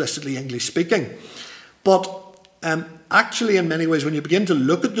explicitly English speaking. But actually, in many ways, when you begin to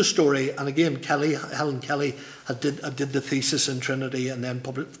look at the story, and again, Helen Kelly did the thesis in Trinity and then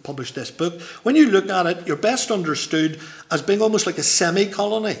published this book. When you look at it, you're best understood as being almost like a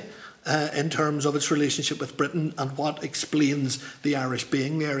semi-colony in terms of its relationship with Britain and what explains the Irish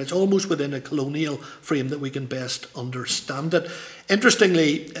being there. It's almost within a colonial frame that we can best understand it.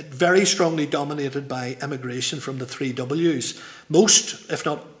 Interestingly, very strongly dominated by immigration from the three W's. Most, if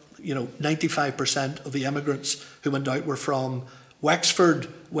not 95% of the emigrants who went out were from Wexford,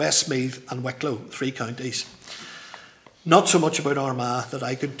 Westmeath and Wicklow, 3 counties. Not so much about Armagh that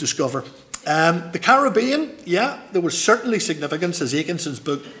I could discover. The Caribbean, yeah, there was certainly significance, as Aikinson's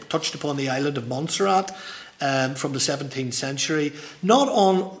book touched upon the island of Montserrat from the 17th century. Not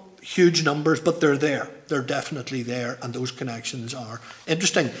on huge numbers, but they're there. They're definitely there, and those connections are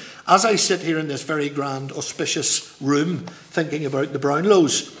interesting. As I sit here in this very grand, auspicious room thinking about the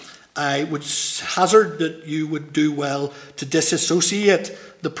Brownlows, I would hazard that you would do well to disassociate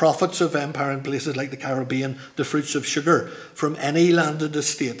the profits of empire in places like the Caribbean, the fruits of sugar, from any landed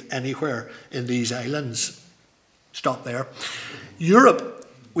estate anywhere in these islands. Stop there. Europe,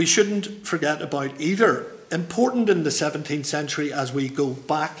 we shouldn't forget about either. Important in the 17th century as we go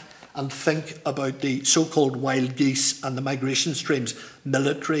back and think about the so-called wild geese and the migration streams,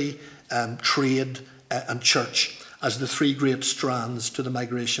 military, trade and church, as the 3 great strands to the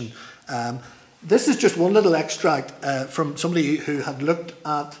migration. This is just one little extract from somebody who had looked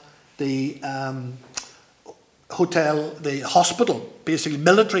at the hotel, the hospital, basically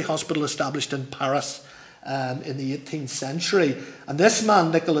military hospital established in Paris in the 18th century. And this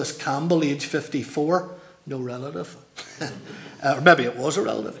man, Nicholas Campbell, aged 54, no relative, or maybe it was a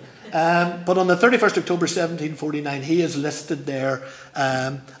relative. But on the 31st October 1749, he is listed there,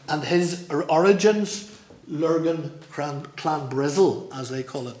 and his origins, Lurgan Clanbrizzle, as they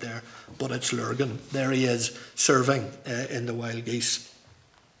call it there, but it's Lurgan. There he is, serving in the wild geese.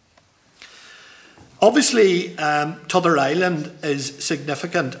 Obviously, T'other Island is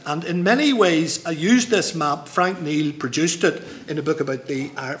significant, and in many ways, I used this map. Frank Neal produced it in a book about the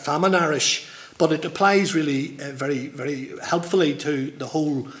famine Irish, but it applies really very, very helpfully to the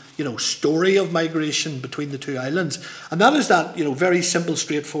whole, story of migration between the 2 islands, and that is that, very simple,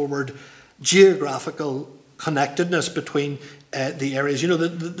 straightforward geographical connectedness between the areas.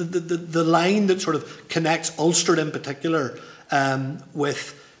 The line that sort of connects Ulster in particular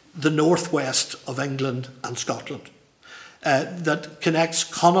with the northwest of England and Scotland, that connects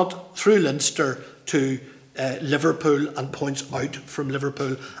Connaught through Leinster to Liverpool and points out from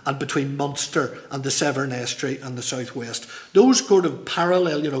Liverpool and between Munster and the Severn Estuary and the southwest. Those sort of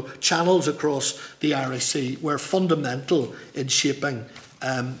parallel, channels across the Irish Sea were fundamental in shaping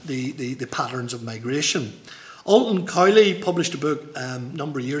the patterns of migration. Alton Cowley published a book a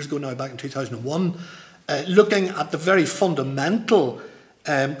number of years ago now, back in 2001, looking at the very fundamental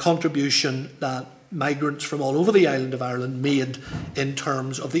contribution that migrants from all over the island of Ireland made in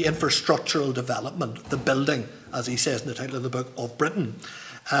terms of the infrastructural development, the building, as he says in the title of the book, of Britain.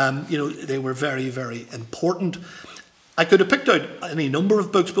 They were very, very important. I could have picked out any number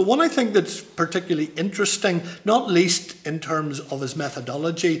of books, but one I think that's particularly interesting, not least in terms of his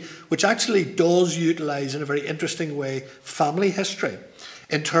methodology, which actually does utilise in a very interesting way family history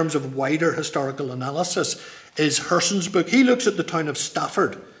in terms of wider historical analysis, is Herson's book. He looks at the town of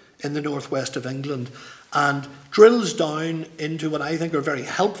Stafford in the northwest of England and drills down into what I think are very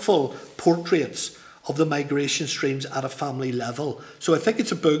helpful portraits of the migration streams at a family level. So I think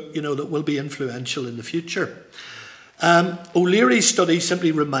it's a book, that will be influential in the future. O'Leary's study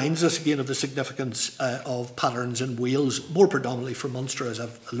simply reminds us again of the significance of patterns in Wales, more predominantly for Munster, as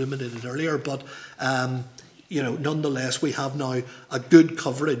I've illuminated earlier, but nonetheless we have now a good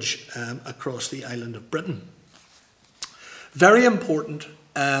coverage across the island of Britain. Very important,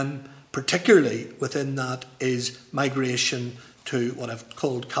 particularly within that, is migration to what I've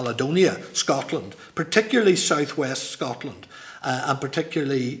called Caledonia, Scotland, particularly southwest Scotland, and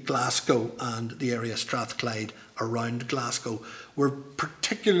particularly Glasgow and the area Strathclyde around Glasgow were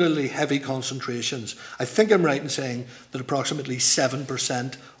particularly heavy concentrations. I think I'm right in saying that approximately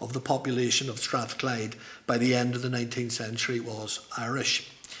 7% of the population of Strathclyde by the end of the 19th century was Irish,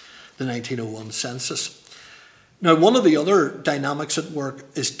 the 1901 census. Now, one of the other dynamics at work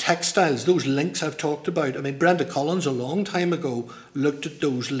is textiles, those links I've talked about. I mean, Brenda Collins a long time ago looked at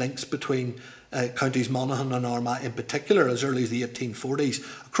those links between counties Monaghan and Armagh in particular as early as the 1840s,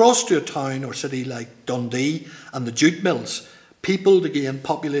 across to a town or city like Dundee and the jute mills, peopled again,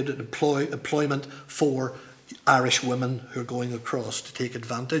 populated employment for Irish women who are going across to take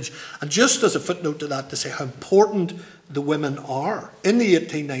advantage. And just as a footnote to that, to say how important the women are. In the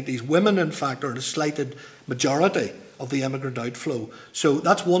 1890s, women in fact are a slighted majority of the immigrant outflow. So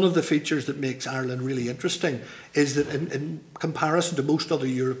that's one of the features that makes Ireland really interesting, is that in comparison to most other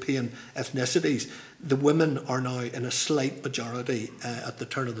European ethnicities, the women are now in a slight majority at the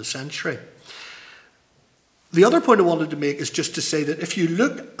turn of the century. The other point I wanted to make is just to say that if you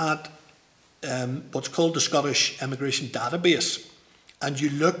look at what's called the Scottish Immigration Database, and you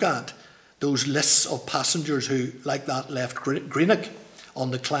look at those lists of passengers who, like that, left Greenock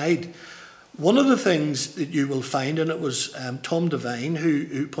on the Clyde, one of the things that you will find, and it was Tom Devine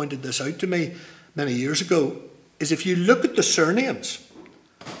who pointed this out to me many years ago, is if you look at the surnames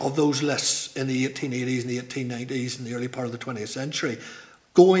of those lists in the 1880s and the 1890s and the early part of the 20th century,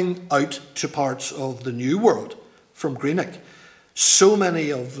 going out to parts of the New World from Greenock, so many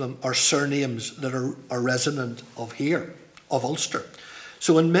of them are surnames that are resonant of here, of Ulster.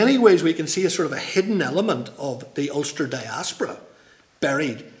 So in many ways we can see a sort of a hidden element of the Ulster diaspora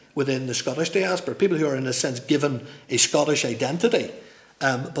buried within the Scottish diaspora. People who are in a sense given a Scottish identity,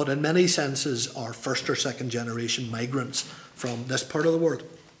 but in many senses are first or second generation migrants from this part of the world.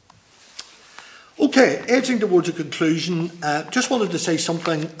 Okay, edging towards a conclusion, just wanted to say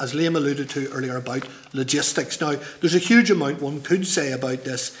something, as Liam alluded to earlier, about logistics. Now, there's a huge amount one could say about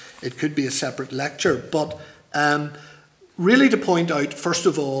this. It could be a separate lecture, but really to point out, first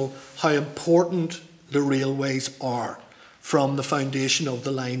of all, how important the railways are. From the foundation of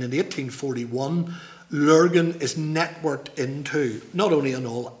the line in 1841, Lurgan is networked into not only an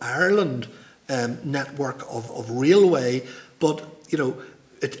all-Ireland network of railway, but, you know,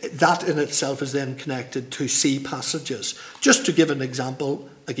 that in itself is then connected to sea passages. Just to give an example,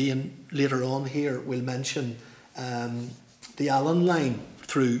 again, later on here, we'll mention the Allen line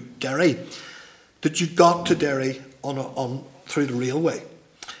through Derry, that you got to Derry through the railway.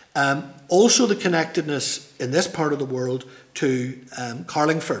 Also the connectedness in this part of the world to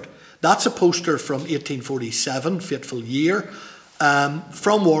Carlingford. That's a poster from 1847, fateful year,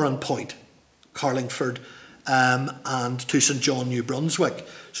 from Warren Point, Carlingford, and to St John, New Brunswick.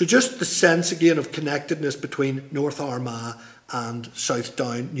 So just the sense again of connectedness between North Armagh and South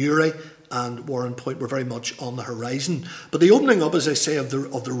Down, Newry and Warren Point were very much on the horizon. But the opening up, as I say, of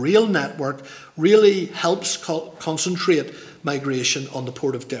the rail network really helps concentrate migration on the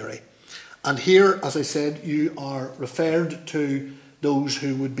Port of Derry. And here, as I said, you are referred to those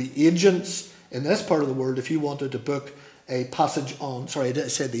who would be agents in this part of the world if you wanted to book a passage on, sorry, I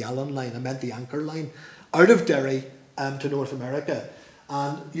said the Allen line, I meant the Anchor line, out of Derry to North America.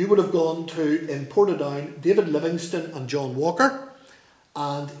 And you would have gone to, in Portadown, David Livingstone and John Walker.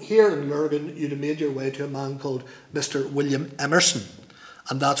 And here in Lurgan, you'd have made your way to a man called Mr. William Emerson.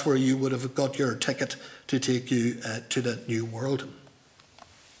 And that's where you would have got your ticket to take you to the New World.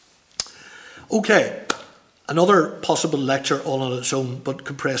 Okay, another possible lecture all on its own, but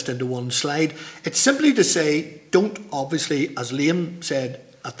compressed into one slide. It's simply to say, don't obviously, as Liam said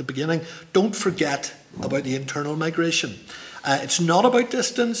at the beginning, don't forget about the internal migration. It's not about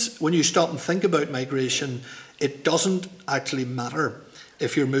distance. When you stop and think about migration, it doesn't actually matter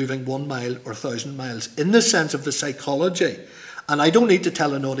if you're moving 1 mile or 1,000 miles, in the sense of the psychology. And I don't need to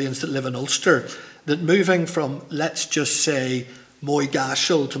tell an audience that live in Ulster that moving from, let's just say,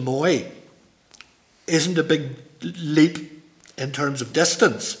 Moy-Gashel to Moy isn't a big leap in terms of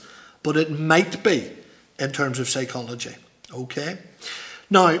distance, but it might be in terms of psychology. Okay?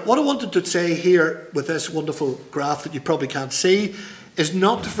 Now, what I wanted to say here with this wonderful graph that you probably can't see is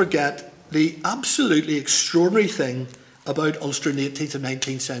not to forget the absolutely extraordinary thing about Ulster in the 18th and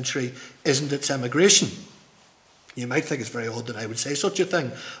 19th century isn't its emigration. You might think it's very odd that I would say such a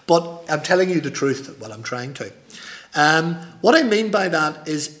thing, but I'm telling you the truth, well, I'm trying to. What I mean by that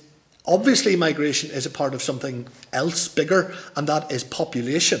is, obviously migration is a part of something else bigger, and that is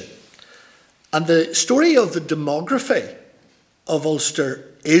population. And the story of the demography of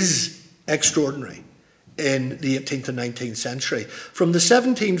Ulster is extraordinary in the 18th and 19th century. From the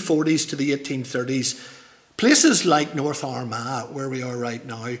 1740s to the 1830s, places like North Armagh, where we are right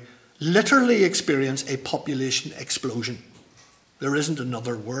now, literally experience a population explosion. There isn't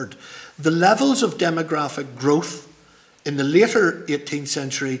another word. The levels of demographic growth in the later 18th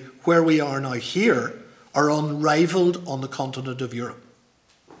century, where we are now here, are unrivaled on the continent of Europe.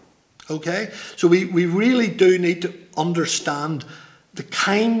 Okay? So we really do need to understand the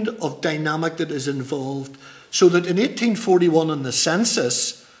kind of dynamic that is involved, so that in 1841 in the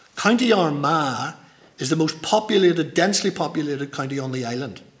census, County Armagh is the most populated, densely populated county on the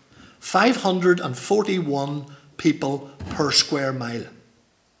island. 541 people per square mile.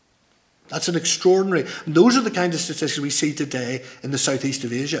 That's an extraordinary. And those are the kind of statistics we see today in the southeast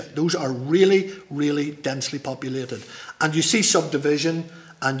of Asia. Those are really, really densely populated. And you see subdivision,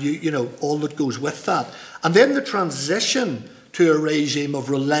 and you know, all that goes with that. And then the transition to a regime of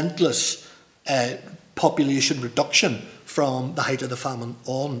relentless population reduction from the height of the famine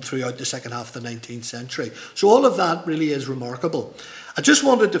on throughout the second half of the 19th century. So all of that really is remarkable. I just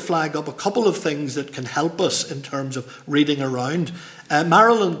wanted to flag up a couple of things that can help us in terms of reading around.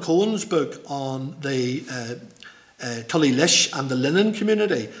 Marilyn Cohen's book on the Tully Lish and the linen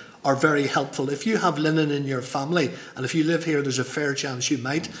community are very helpful. If you have linen in your family, and if you live here, there's a fair chance you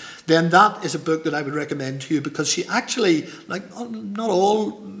might, then that is a book that I would recommend to you, because she actually, like, not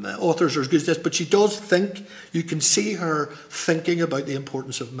all authors are as good as this, but she does think, you can see her thinking about the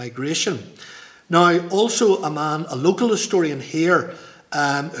importance of migration. Now, also a local historian here,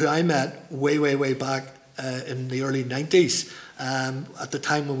 who I met way back in the early 90s, at the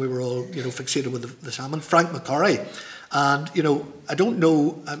time when we were all, you know, fixated with the salmon, Frank McCurry. And, you know, I don't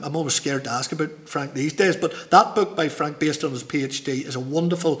know, I'm always scared to ask about Frank these days, but that book by Frank, based on his PhD, is a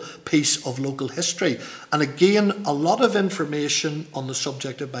wonderful piece of local history. And again, a lot of information on the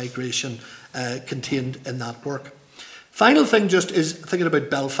subject of migration contained in that work. Final thing just is thinking about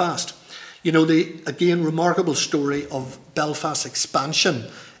Belfast. You know, the, again, remarkable story of Belfast's expansion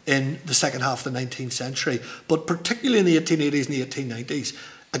in the second half of the 19th century, but particularly in the 1880s and the 1890s.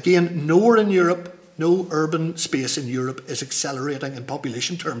 Again, nowhere in Europe, no urban space in Europe is accelerating in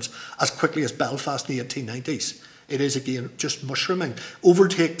population terms as quickly as Belfast in the 1890s. It is, again, just mushrooming.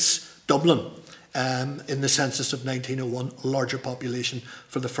 Overtakes Dublin in the census of 1901, a larger population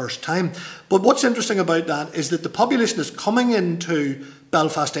for the first time. But what's interesting about that is that the population that's coming into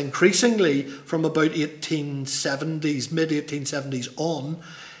Belfast increasingly from about 1870s, mid-1870s on,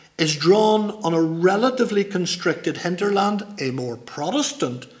 is drawn on a relatively constricted hinterland, a more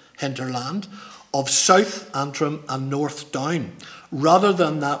Protestant hinterland, of South Antrim and North Down, rather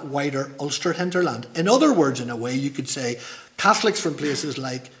than that wider Ulster hinterland. In other words, in a way, you could say Catholics from places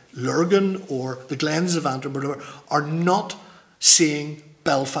like Lurgan or the Glens of Antrim or whatever are not seeing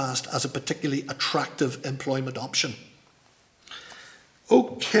Belfast as a particularly attractive employment option.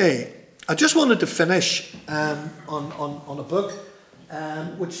 Okay, I just wanted to finish on a book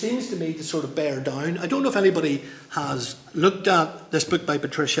which seems to me to sort of bear down. I don't know if anybody has looked at this book by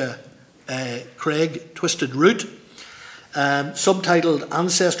Patricia Craig, Twisted Root, subtitled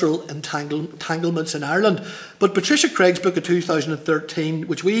Ancestral Entanglements in Ireland. But Patricia Craig's book of 2013,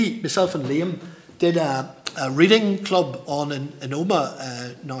 which myself and Liam, did a reading club on in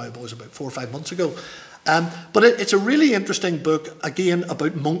Omagh, now it was about 4 or 5 months ago. But it's a really interesting book, again,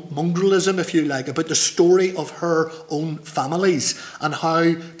 about mongrellism, if you like, about the story of her own families and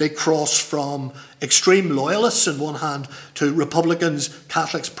how they cross from extreme loyalists on one hand to Republicans,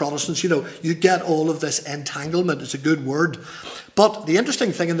 Catholics, Protestants. You know, you get all of this entanglement. It's a good word. But the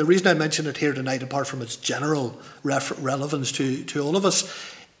interesting thing, and the reason I mention it here tonight, apart from its general relevance to all of us,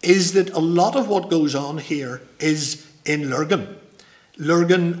 is that a lot of what goes on here is in Lurgan.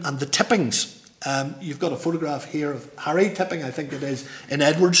 Lurgan and the Tippings. You've got a photograph here of Harry Tipping, I think it is, in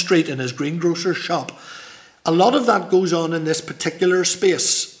Edward Street in his greengrocer's shop. A lot of that goes on in this particular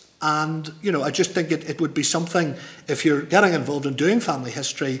space. And, you know, I just think it would be something, if you're getting involved in doing family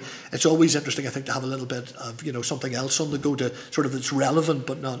history, it's always interesting, I think, to have a little bit of, you know, something else on the go to sort of that's relevant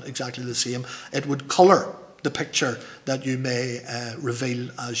but not exactly the same. It would colour the picture that you may reveal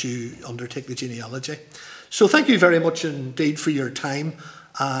as you undertake the genealogy. So thank you very much indeed for your time.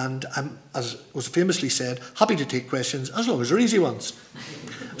 And as was famously said, happy to take questions as long as they're easy ones.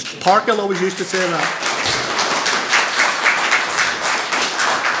 Parkhill always used to say that.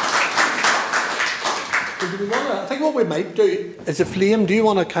 So do we want to, I think what we might do is, if Liam, do you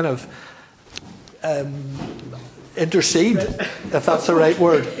want to kind of intercede, if that's the right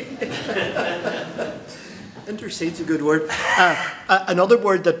word? Intercede's a good word. Another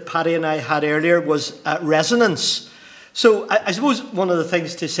word that Paddy and I had earlier was resonance. So I suppose one of the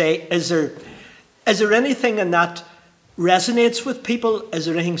things to say, is there anything in that resonates with people? Is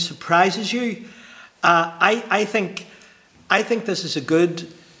there anything surprises you? I think this is a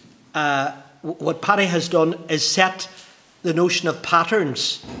good, what Paddy has done is set the notion of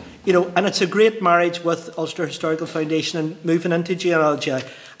patterns, you know, and it's a great marriage with Ulster Historical Foundation and moving into genealogy.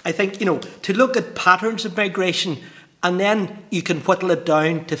 I think, you know, to look at patterns of migration, and then you can whittle it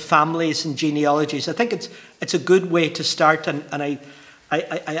down to families and genealogies. I think it's a good way to start, and I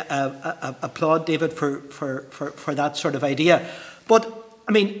applaud David for that sort of idea. But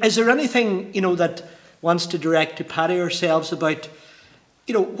I mean, is there anything, you know, that wants to direct to Paddy ourselves about,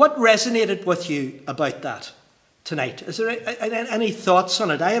 you know, what resonated with you about that tonight? Is there any thoughts on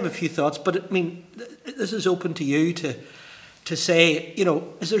it? I have a few thoughts, but I mean, this is open to you to say, you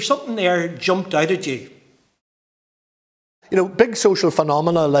know, is there something there jumped out at you? big social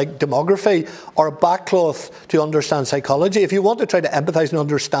phenomena like demography are a backcloth to understand psychology. If you want to try to empathise and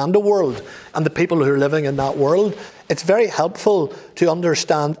understand the world and the people who are living in that world, it's very helpful to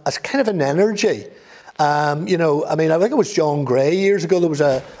understand as kind of an energy. I think it was John Gray years ago, there was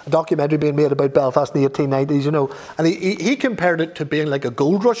a documentary being made about Belfast in the 1890s, and he compared it to being like a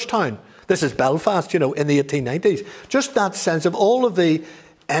gold rush town. This is Belfast, in the 1890s. Just that sense of all of the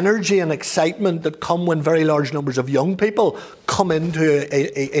energy and excitement that come when very large numbers of young people come into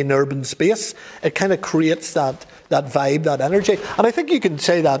an urban space. It kind of creates that vibe, that energy. And I think you can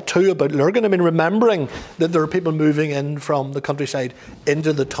say that too about Lurgan. I mean, remembering that there are people moving in from the countryside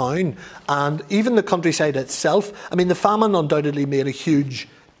into the town, and even the countryside itself. I mean, the famine undoubtedly made a huge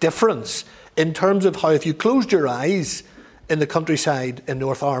difference in terms of how, if you closed your eyes in the countryside in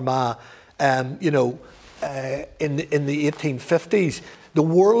North Armagh, in the 1850s, the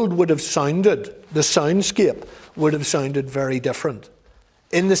world would have sounded, the soundscape would have sounded very different,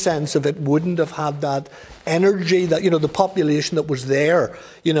 in the sense of it wouldn't have had that energy that, the population that was there,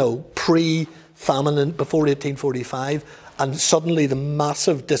 pre-famine before 1845, and suddenly the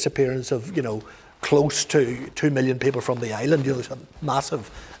massive disappearance of, close to 2 million people from the island, a massive,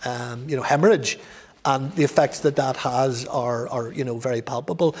 hemorrhage. And the effects that has are very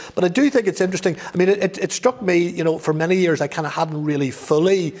palpable. But I do think it's interesting. I mean, it struck me, for many years I kind of hadn't really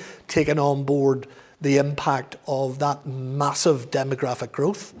fully taken on board the impact of that massive demographic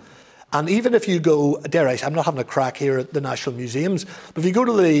growth. And even if you go, dare I say, I'm not having a crack here at the National Museums, but if you go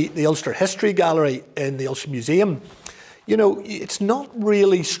to the Ulster History Gallery in the Ulster Museum, it's not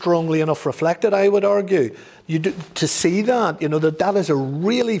really strongly enough reflected, I would argue, to see that, that is a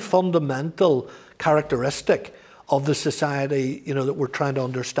really fundamental characteristic of the society, that we're trying to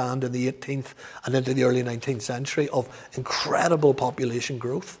understand in the 18th and into the early 19th century, of incredible population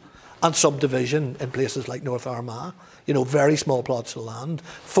growth and subdivision in places like North Armagh, very small plots of land,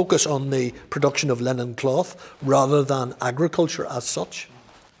 focus on the production of linen cloth rather than agriculture as such.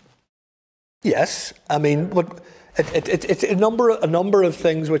 Yes, I mean, but it's a number of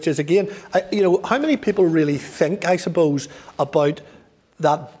things, which is, again, how many people really think, I suppose, about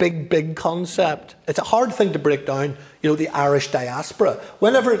that big concept? It's a hard thing to break down, the Irish diaspora.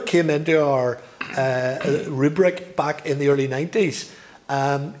 Whenever it came into our rubric back in the early 90s,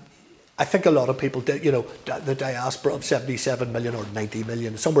 I think a lot of people did, the diaspora of 77 million or 90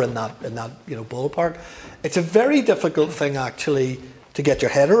 million, somewhere in that ballpark. It's a very difficult thing actually to get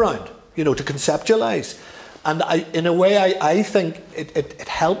your head around, to conceptualise. And in a way, I think it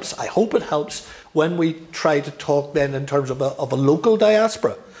helps, I hope it helps, when we try to talk then in terms of a local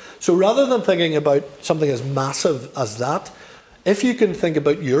diaspora. So rather than thinking about something as massive as that, if you can think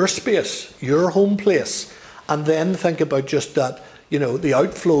about your space, your home place, and then think about just that, the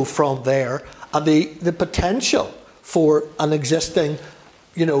outflow from there, and the potential for an existing,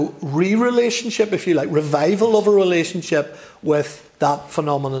 re-relationship, if you like, revival of a relationship with that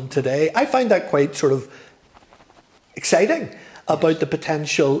phenomenon today. I find that quite sort of exciting, about the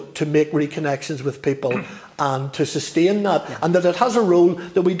potential to make reconnections with people and to sustain that, and that it has a role,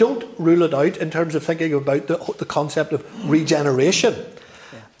 that we don't rule it out in terms of thinking about the concept of regeneration.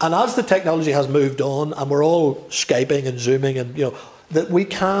 And as the technology has moved on, and we're all Skyping and Zooming, and that we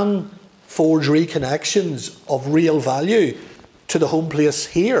can forge reconnections of real value to the home place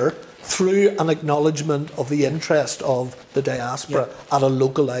here through an acknowledgement of the interest of the diaspora at a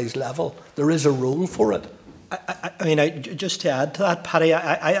localised level. There is a role for it. I mean, just to add to that, Paddy,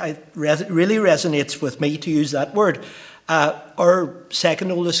 really resonates with me to use that word. Our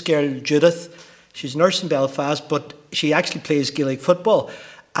second oldest girl, Judith, she's a nurse in Belfast, but she actually plays Gaelic football.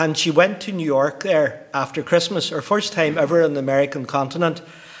 And she went to New York there after Christmas, her first time ever on the American continent.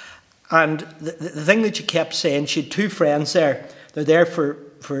 And the thing that she kept saying, she had two friends there. They're there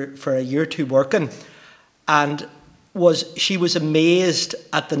for a year or two working. And she was amazed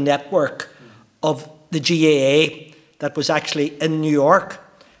at the network of the GAA that was actually in New York,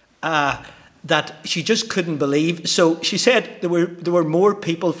 that she just couldn't believe. So she said there were more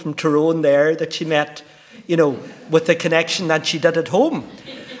people from Tyrone there that she met, with the connection that she did at home.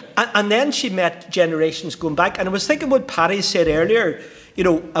 And then she met generations going back. And I was thinking what Paddy said earlier,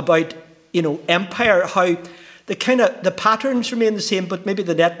 about, empire, how the patterns remain the same, but maybe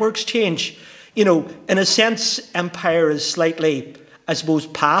the networks change. In a sense, empire is slightly, I suppose,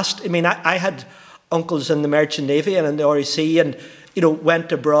 past. I mean, I had uncles in the Merchant Navy and in the REC, and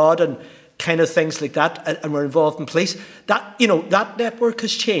went abroad and kind of things like that, and were involved in police. That that network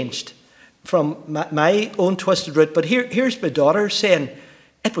has changed from my own twisted route. But here's my daughter saying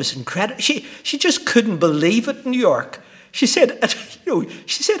it was incredible. She just couldn't believe it in New York. She said,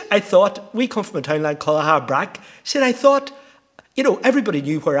 I thought, we come from a town like Callaha Brack. She said, I thought you know, everybody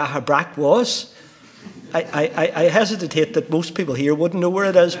knew where Ahabrack was. I hesitate that most people here wouldn't know where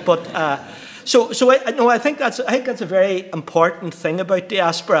it is, but I think that's a very important thing about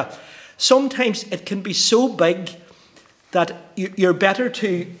diaspora. Sometimes it can be so big that you're better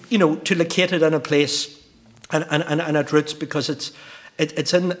to locate it in a place and at roots, because it's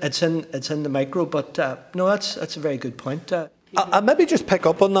in the micro. But no, that's a very good point. I'll maybe just pick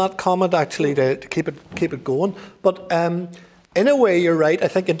up on that comment actually to keep it going. But in a way, you're right. I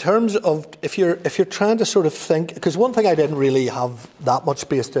think in terms of if you're trying to sort of think, because one thing I didn't really have that much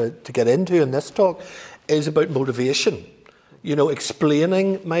space to get into in this talk is about motivation. You know,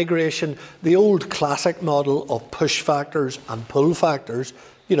 explaining migration, the old classic model of push factors and pull factors.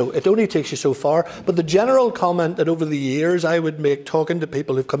 You know, it only takes you so far. But the general comment that over the years I would make, talking to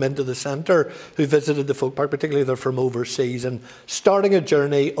people who've come into the centre, who visited the folk park, particularly they're from overseas, and starting a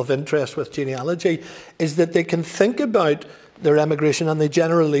journey of interest with genealogy, is that they can think about their emigration, and they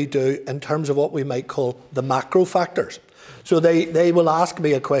generally do, in terms of what we might call the macro factors. So they will ask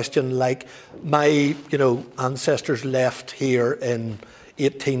me a question like, my ancestors left here in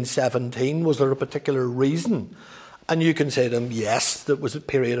 1817, was there a particular reason? And you can say to them, yes, there was a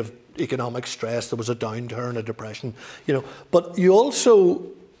period of economic stress, there was a downturn, a depression, But you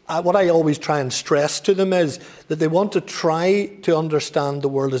also, what I always try and stress to them is that they want to try to understand the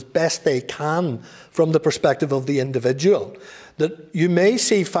world as best they can from the perspective of the individual. That you may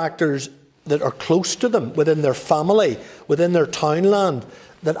see factors that are close to them, within their family, within their townland,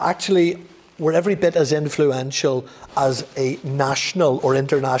 that actually were every bit as influential as a national or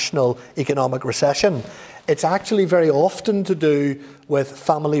international economic recession. It's actually very often to do with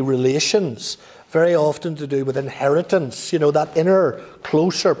family relations, very often to do with inheritance, that inner,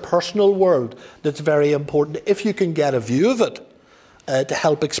 closer, personal world that's very important, if you can get a view of it, to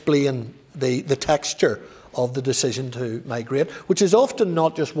help explain the texture of the decision to migrate, which is often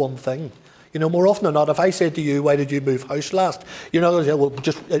not just one thing. More often than not, if I say to you, why did you move house last? You're not going to say, well,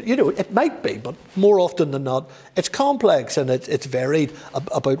 just, it might be, but more often than not, it's complex and it's varied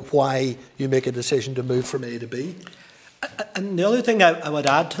about why you make a decision to move from A to B. And the other thing I would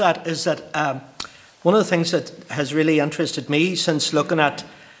add to that is that one of the things that has really interested me since looking at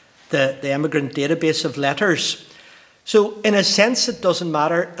the emigrant database of letters, so in a sense it doesn't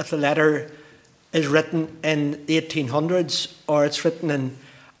matter if the letter is written in the 1800s or it's written in,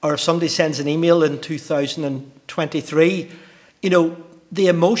 or if somebody sends an email in 2023, the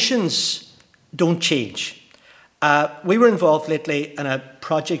emotions don't change. We were involved lately in a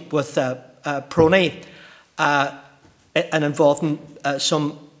project with Prony and involving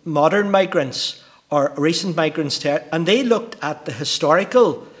some modern migrants or recent migrants there, and they looked at the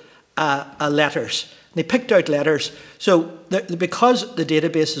historical letters. They picked out letters. So because the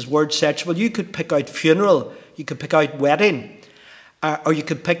database is word searchable, you could pick out funeral, you could pick out wedding, or you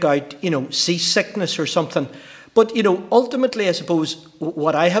could pick out, seasickness or something. But, ultimately, I suppose,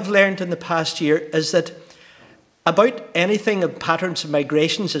 what I have learned in the past year is that about anything of patterns of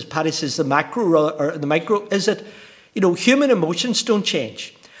migrations, as Paddy says, the macro or the micro, is that, human emotions don't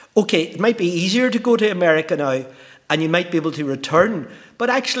change. Okay, it might be easier to go to America now, and you might be able to return. But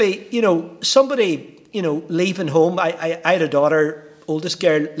actually, somebody, leaving home, I had a daughter, oldest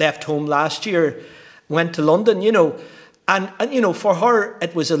girl, left home last year, went to London, and for her,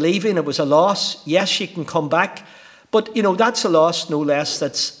 it was a leaving, it was a loss. Yes, she can come back, but that's a loss, no less.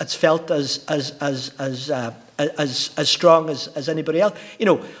 That's felt as strong as anybody else.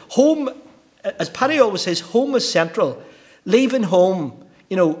 Home, as Paddy always says, home is central. Leaving home,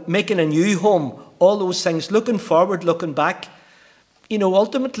 making a new home, all those things. Looking forward, looking back.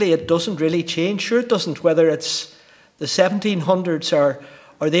 Ultimately, it doesn't really change. Sure, it doesn't. Whether it's the 1700s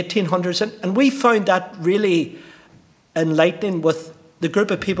or the 1800s, and we found that really enlightening with the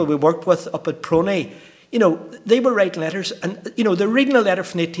group of people we worked with up at Prony. They were writing letters, and they're reading a letter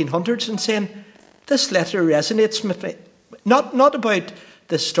from the 1800s and saying, this letter resonates with me. Not about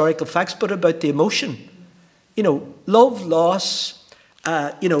the historical facts, but about the emotion. Love, loss.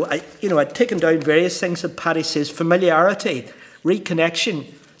 I'd taken down various things that Paddy says, familiarity, reconnection.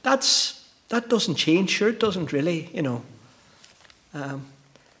 That doesn't change. Sure, it doesn't really.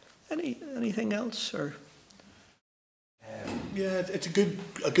 Anything else or? Yeah, it's a good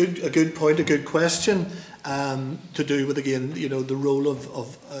point, a good question to do with, again, the role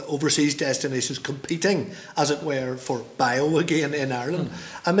of overseas destinations competing, as it were, for bio again in Ireland.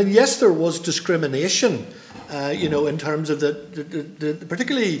 I mean, yes, there was discrimination, in terms of the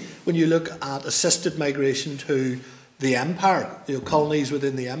particularly when you look at assisted migration to the empire, colonies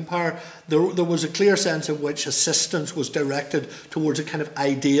within the empire, there was a clear sense in which assistance was directed towards a kind of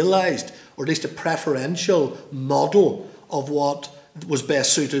idealised, or at least a preferential model of what was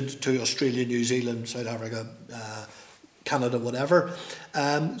best suited to Australia, New Zealand, South Africa, Canada, whatever.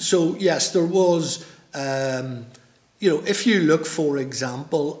 So yes, there was, if you look, for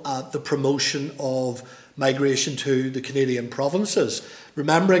example, at the promotion of migration to the Canadian provinces,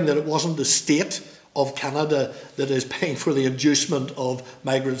 remembering that it wasn't the state of Canada that is paying for the inducement of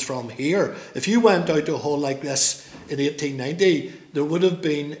migrants from here. If you went out to a hall like this in 1890, there would have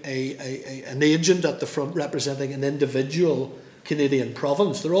been an agent at the front representing an individual Canadian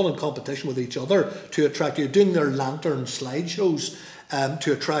province. They're all in competition with each other to attract you, doing their lantern slideshows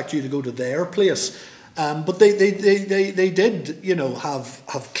to attract you to go to their place. But they did,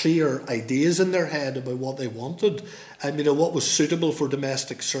 have clear ideas in their head about what they wanted, what was suitable for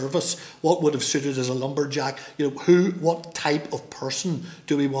domestic service, what would have suited as a lumberjack, what type of person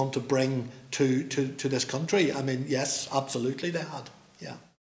do we want to bring to this country? I mean, yes, absolutely they had, yeah.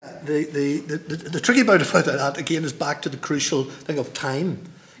 The tricky part about that, again, is back to the crucial thing of time.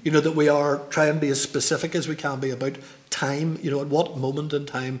 That we are trying to be as specific as we can be about time. At what moment in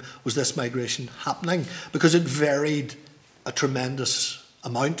time was this migration happening? Because it varied a tremendous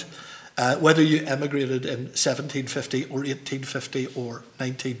amount. Whether you emigrated in 1750 or 1850 or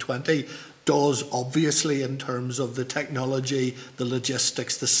 1920 does obviously, in terms of the technology, the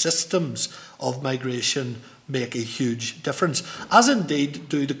logistics, the systems of migration, make a huge difference, as indeed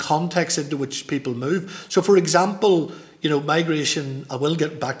do the context into which people move. So, for example, migration, I will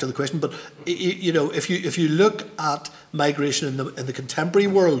get back to the question, but if you look at migration in the contemporary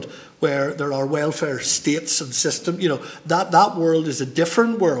world, where there are welfare states and systems, that world is a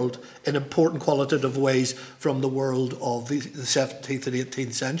different world in important qualitative ways from the world of the 17th and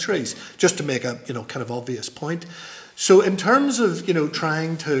 18th centuries, just to make a kind of obvious point. So in terms of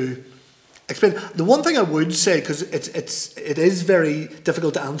trying to explain, the one thing I would say, because it is very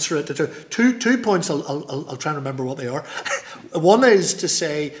difficult to answer it, two points. I'll try and remember what they are. One is to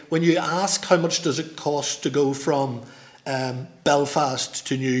say, when you ask how much does it cost to go from Belfast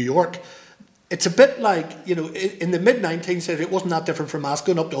to New York, it's a bit like, in the mid-19th century, it wasn't that different from us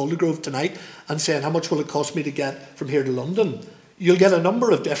going up to Aldergrove tonight and saying, how much will it cost me to get from here to London? You'll get a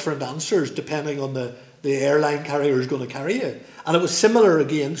number of different answers depending on the airline carrier who's going to carry you. And it was similar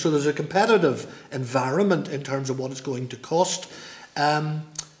again, so there's a competitive environment in terms of what it's going to cost.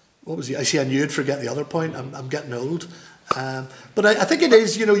 What was I see, I knew you'd forget the other point. I'm getting old. But I think it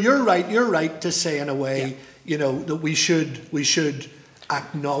is, you're right to say in a way, that we should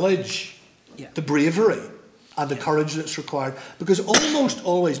acknowledge the bravery and the courage that's required. Because almost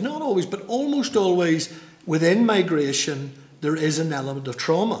always, not always, but almost always within migration, there is an element of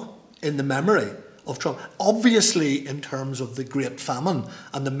trauma in the memory of trauma. Obviously, in terms of the Great Famine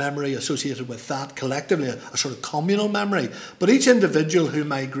and the memory associated with that, collectively, a sort of communal memory. But each individual who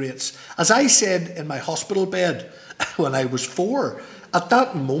migrates, as I said in my hospital bed when I was 4, at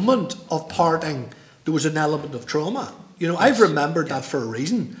that moment of parting, there was an element of trauma. I've remembered that for a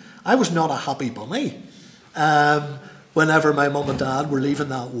reason. I was not a happy bunny whenever my mum and dad were leaving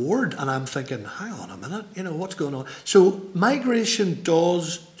that ward, and I'm thinking, hang on a minute, what's going on? So migration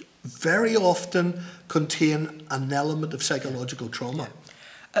does very often contain an element of psychological trauma.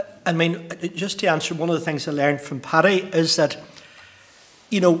 I mean, just to answer, one of the things I learned from Paddy is that,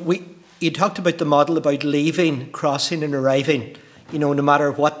 you talked about the model about leaving, crossing and arriving, no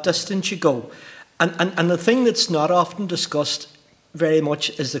matter what distance you go. And the thing that's not often discussed very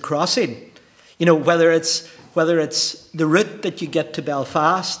much is the crossing. Whether it's the route that you get to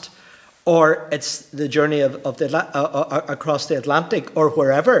Belfast, or it's the journey across the Atlantic, or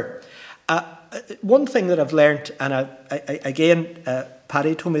wherever. One thing that I've learned, and again,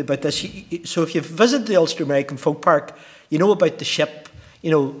 Paddy told me about this. So if you've visited the Ulster American Folk Park, you know about the ship,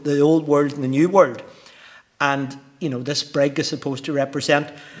 the old world and the new world. And, this brig is supposed to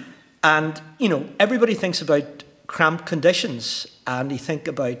represent. And, everybody thinks about cramped conditions. And you think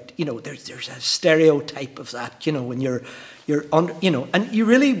about, there's a stereotype of that, when you're under, and you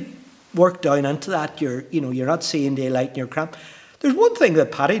really work down into that. You're not seeing daylight and you're cramped. There's one thing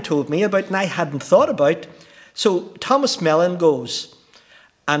that Paddy told me about and I hadn't thought about. So Thomas Mellon goes,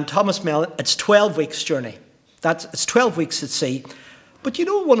 and Thomas Mellon, it's 12 weeks journey. It's 12 weeks at sea. But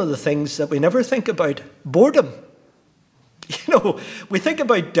one of the things that we never think about, boredom. We think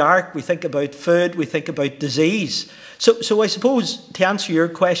about dark, we think about food, we think about disease. So I suppose, to answer your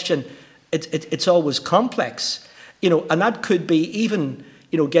question, it's always complex. And that could be even,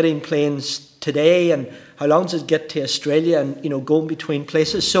 getting planes today, and how long does it get to Australia, and, going between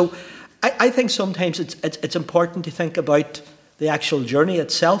places. So I think sometimes it's important to think about the actual journey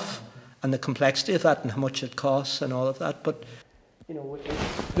itself and the complexity of that and how much it costs and all of that. But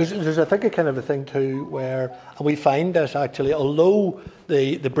There's I think a kind of a thing too where, and we find this actually, although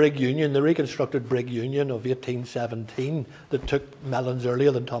the brig union, the reconstructed brig union of 1817 that took Mellons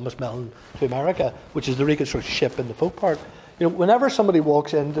earlier than Thomas Mellon to America, which is the reconstructed ship in the folk part, whenever somebody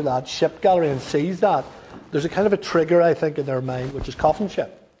walks into that ship gallery and sees that, there's a kind of a trigger, I think, in their mind, which is coffin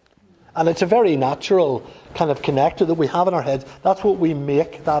ship. And it's a very natural kind of connector that we have in our heads. That's what we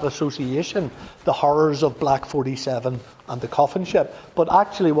make that association, the horrors of Black 47 and the coffin ship. But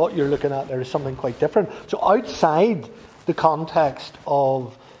actually what you're looking at there is something quite different. So outside the context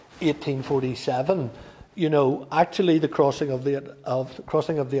of 1847, actually the crossing of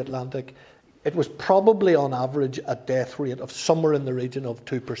the Atlantic, it was probably on average a death rate of somewhere in the region of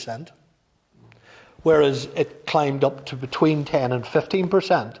 2%. Whereas it climbed up to between 10 and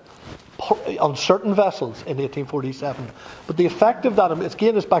 15%. On certain vessels in 1847. But the effect of that,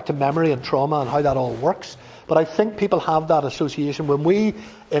 again, is back to memory and trauma and how that all works. But I think people have that association. When we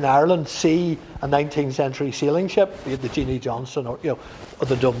in Ireland see a 19th century sailing ship, be it the Jeannie Johnson or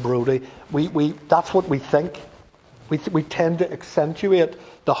the Dunbrody, that's what we think. We tend to accentuate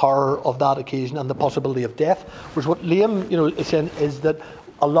the horror of that occasion and the possibility of death. Whereas what Liam is saying is that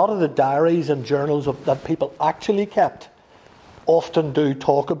a lot of the diaries and journals that people actually kept often do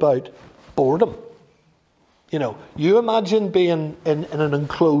talk about boredom. You imagine being in an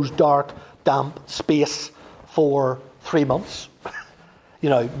enclosed, dark, damp space for 3 months.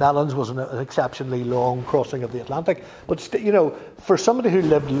 Mellons was an exceptionally long crossing of the Atlantic, but for somebody who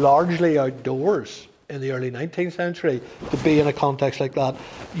lived largely outdoors in the early 19th century, to be in a context like that,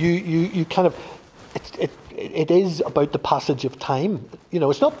 you kind of it is about the passage of time.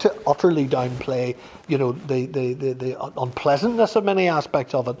 It's not to utterly downplay, the unpleasantness of many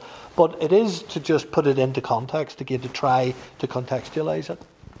aspects of it, but it is to just put it into context again, to try to contextualise it.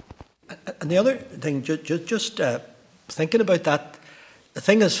 And the other thing, just thinking about that, the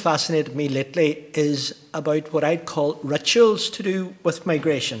thing that's fascinated me lately is about what I'd call rituals to do with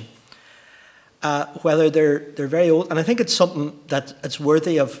migration. Whether they're very old, and I think it's something that it's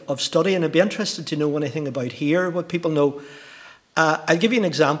worthy of study, and I'd be interested to know anything about here, what people know. I'll give you an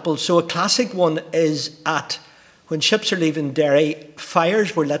example. So a classic one is when ships are leaving Derry,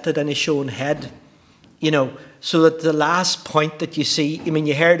 fires were lit at Inishowen Head, so that the last point that you see,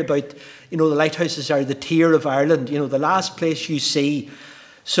 you heard about, the lighthouses are the tear of Ireland, the last place you see.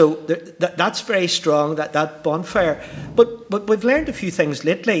 So that's very strong, that bonfire. But we've learned a few things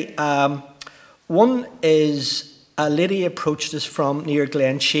lately. One is a lady approached us from near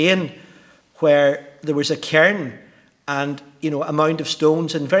Glenshane, where there was a cairn and a mound of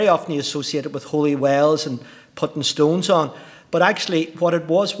stones, and very often you associate it with holy wells and putting stones on. But actually, what it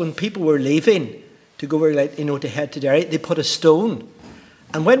was, when people were leaving to go over, to head to Derry, they put a stone.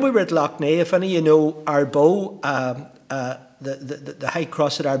 And when we were at Lough Neagh, if any of you know Arboe, the high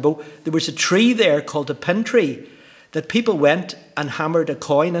cross at Arboe, there was a tree there called a pin tree, that people went and hammered a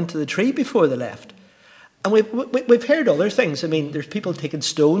coin into the tree before they left. And we've heard other things. There's people taking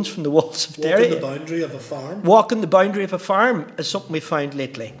stones from the walls of Derry. Walking the boundary of a farm. Walking the boundary of a farm is something we found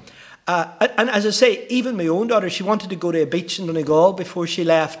lately. And as I say, even my own daughter, she wanted to go to a beach in Donegal before she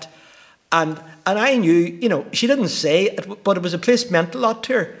left. And I knew, she didn't say it, but it was a place meant a lot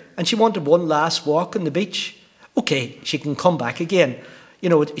to her. And she wanted one last walk on the beach. Okay, she can come back again.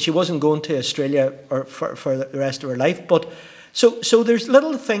 She wasn't going to Australia or for the rest of her life. But so there's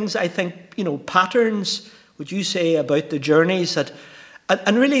little things, I think, patterns, would you say, about the journeys that,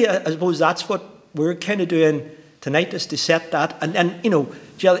 and really, I suppose that's what we're kind of doing tonight, is to set that. And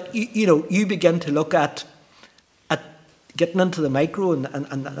Jill, you begin to look at getting into the micro and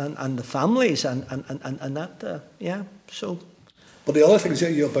the families and that, yeah. So. But the other things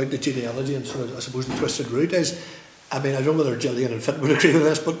about the genealogy and sort of, I suppose, the twisted route is, I don't know whether Gillian and Finn would agree with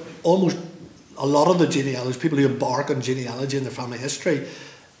this, but almost a lot of the genealogy, people who embark on genealogy in their family history,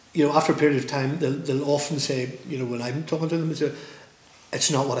 after a period of time, they'll often say, when I'm talking to them, they say, it's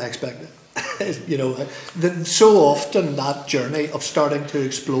not what I expected. So often that journey of starting to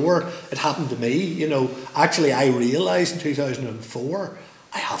explore, it happened to me, actually I realised in 2004,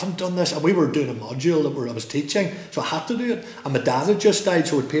 I haven't done this, and we were doing a module that I was teaching, so I had to do it, and my dad had just died,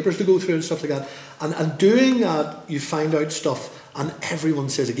 so I had papers to go through and stuff like that, and doing that, you find out stuff, and everyone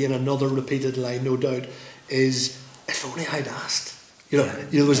says, again, another repeated line, no doubt, is, if only I'd asked.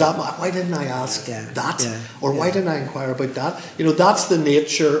 There was that, why didn't I ask that? Or why didn't I inquire about that? That's the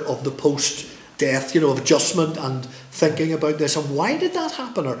nature of the post-death, of adjustment and thinking about this. And why did that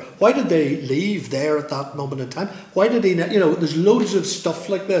happen? Or why did they leave there at that moment in time? Why did they, there's loads of stuff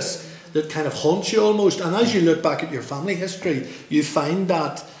like this that kind of haunts you almost. And as you look back at your family history, you find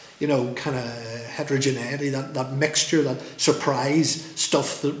that, kind of heterogeneity, that mixture, that surprise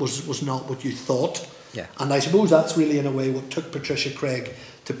stuff that was not what you thought. Yeah. And I suppose that's really, in a way, what took Patricia Craig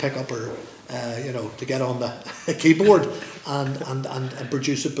to pick up her, to get on the keyboard and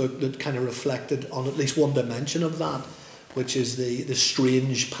produce a book that kind of reflected on at least one dimension of that, which is the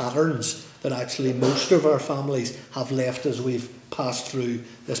strange patterns that actually most of our families have left as we've passed through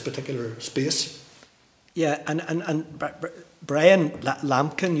this particular space. Yeah, and Brian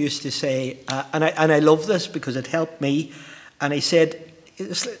Lampkin used to say, and I love this because it helped me, and he said,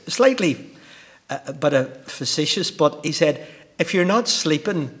 slightly but facetious, but he said, if you're not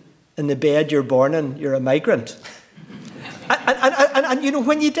sleeping in the bed you're born in, you're a migrant. And you know,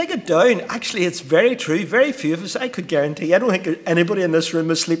 when you dig it down, actually it's very true. Very few of us, I could guarantee, I don't think anybody in this room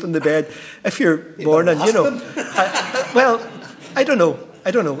is sleeping in the bed if you're born in, you know. Well, I don't know.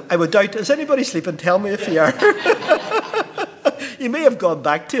 I would doubt. Is anybody sleeping? Tell me if you are. You may have gone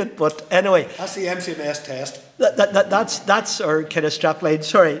back to it, but anyway. That's the MCMS test. That's our kind of strapline.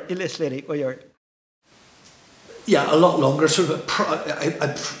 Sorry, this lady, where you are. Yeah, a lot longer. Sort of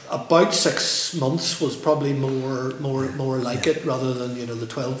about 6 months was probably more like it, rather than the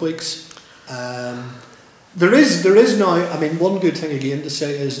 12 weeks. There is now. I mean, one good thing again to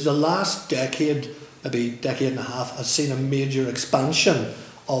say is the last decade, maybe decade and a half, has seen a major expansion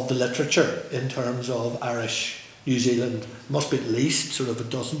of the literature in terms of Irish New Zealand. Must be at least sort of a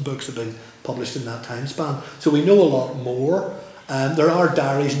dozen books have been published in that time span. So we know a lot more. There are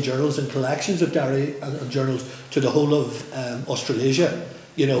diaries and journals and collections of diary and journals to the whole of Australasia,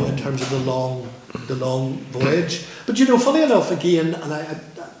 in terms of the long voyage. But funny enough, again,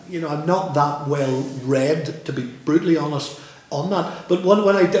 and I'm not that well read, to be brutally honest, on that. But when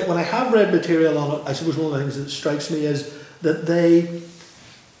I have read material on it, I suppose one of the things that strikes me is that they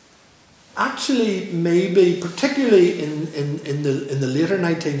actually, maybe particularly in the later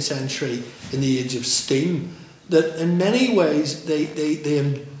 19th century, in the age of steam, that in many ways they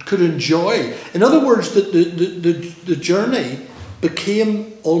could enjoy. In other words, that the journey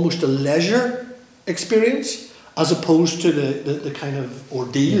became almost a leisure experience, as opposed to the kind of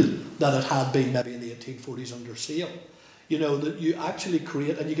ordeal that it had been maybe in the 1840s under sail. That you actually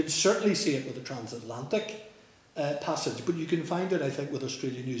create, and you can certainly see it with the transatlantic passage, but you can find it, I think, with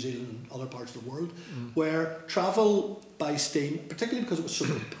Australia, New Zealand and other parts of the world, where travel by steam, particularly because it was so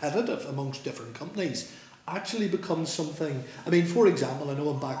competitive amongst different companies, actually becomes something. I mean, for example, I know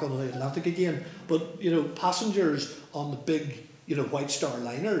I'm back on the Atlantic again, but passengers on the big White Star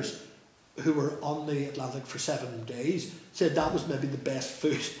liners who were on the Atlantic for 7 days said that was maybe the best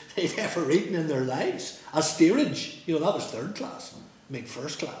food they'd ever eaten in their lives as steerage. That was third class. I mean,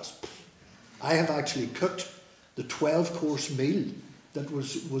 first class, I have actually cooked the 12-course meal that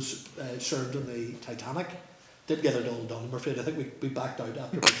was served on the Titanic. Didn't get it all done, I'm afraid. I think we backed out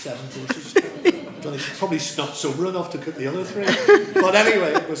after about 7 courses. Probably not sober enough to cook the other 3. But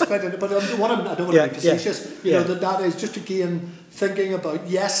anyway, it was quite. But I don't want to be facetious. That is just again thinking about,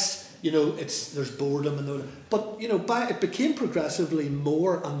 yes, there's boredom but it became progressively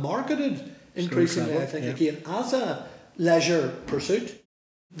more and marketed increasingly. I think again as a leisure pursuit.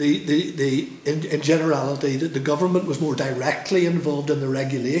 In generality, the government was more directly involved in the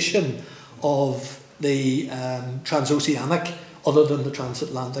regulation of the transoceanic, other than the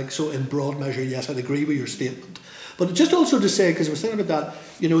transatlantic. So in broad measure, yes, I'd agree with your statement. But just also to say, because I was thinking about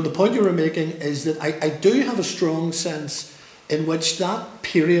that, the point you were making is that I do have a strong sense in which that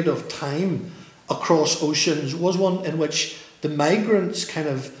period of time across oceans was one in which the migrants' kind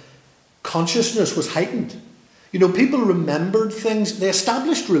of consciousness was heightened. People remembered things, they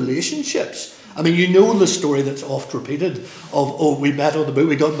established relationships. I mean, the story that's oft repeated of, we met on the boat,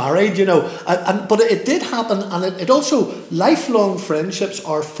 we got married, but it did happen, and it also, lifelong friendships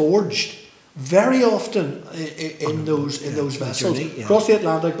are forged very often in those vessels, across the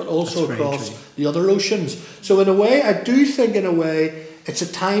Atlantic, but also across the other oceans. So in a way, I do think it's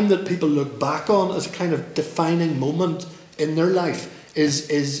a time that people look back on as a kind of defining moment in their life,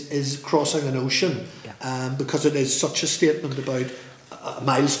 is crossing an ocean, because it is such a statement about a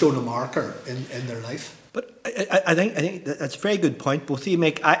milestone, a marker in their life. But I think that's a very good point both of you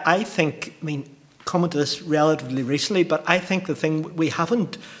make. I think, coming to this relatively recently, but I think the thing, we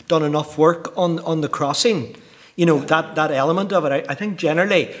haven't done enough work on the crossing, that element of it. I think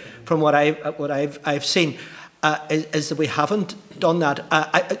generally, from what I've seen, is that we haven't done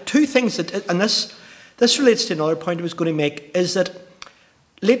that. Two things that, and this relates to another point I was going to make, is that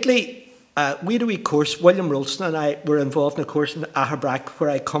lately, we had a wee course. William Rolston and I were involved in a course in Ahabrack, where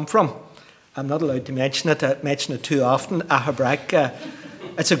I come from. I'm not allowed to mention it. I mention it too often. Ahabrack.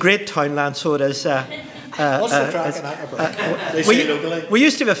 It's a great townland, so it is. What's the crack in Atterbury? They say locally. We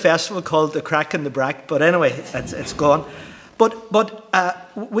used to have a festival called the Crack and the Brack, but anyway, it's gone. But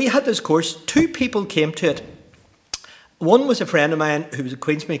we had this course. 2 people came to it. One was a friend of mine who was a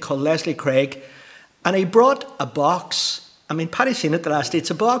Queensmate called Leslie Craig, and he brought a box. I mean, Paddy's seen it the last day. It's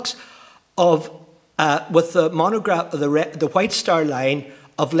a box of with the monograph, the White Star line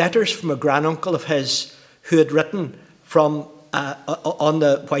of letters from a granduncle of his who had written from on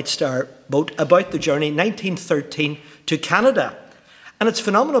the White Star boat about the journey 1913 to Canada. And it's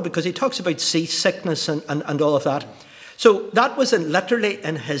phenomenal because he talks about seasickness and all of that. So that was literally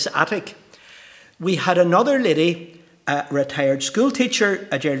in his attic. We had another lady, a retired school teacher,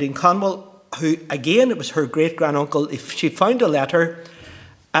 Geraldine Campbell, who, again, it was her great-granduncle. She found a letter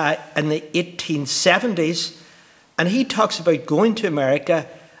in the 1870s, and he talks about going to America,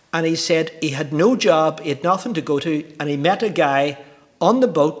 and he said he had no job, he had nothing to go to, and he met a guy on the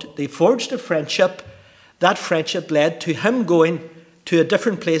boat. They forged a friendship. That friendship led to him going to a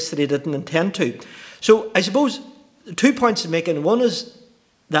different place that he didn't intend to. So I suppose 2 points to make, and one is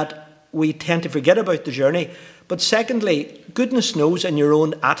that we tend to forget about the journey, but secondly, goodness knows in your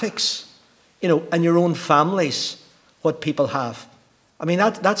own attics, you know, and your own families, what people have. I mean,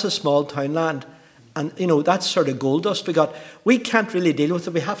 that's a small townland, and, you know, that's sort of gold dust we got. We can't really deal with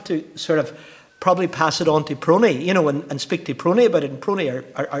it. We have to sort of probably pass it on to Prony, you know, and speak to Prony about it, and Prony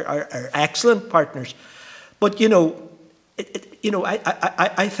are excellent partners. But, you know,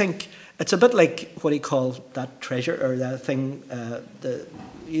 I think it's a bit like what he called that treasure, or that thing,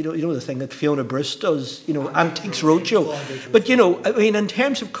 you know the thing that Fiona Bruce does, you know, Antiques Roadshow. But, you know, I mean, in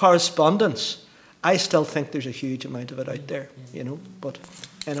terms of correspondence, I still think there's a huge amount of it out there, you know. But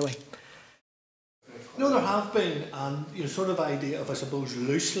anyway. You know, there have been, and you know, sort of idea of, I suppose,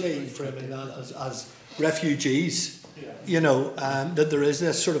 loosely framing that as refugees, you know, that there is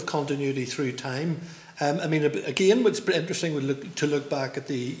this sort of continuity through time. I mean, again, what's interesting would to look back at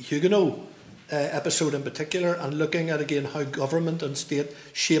the Huguenot episode in particular, and looking at, again, how government and state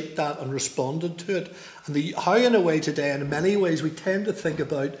shaped that and responded to it. And how, in a way, today, in many ways, we tend to think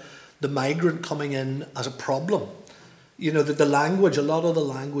about the migrant coming in as a problem. You know, that the language, a lot of the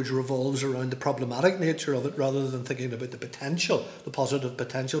language revolves around the problematic nature of it, rather than thinking about the potential, the positive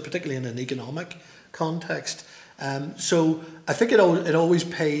potential, particularly in an economic context. So I think it always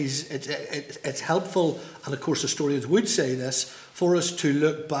pays, it's helpful, and of course historians would say this, for us to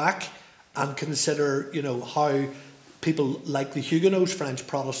look back and consider, you know, how people like the Huguenots, French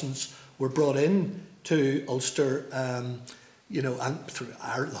Protestants, were brought in to Ulster, you know, and through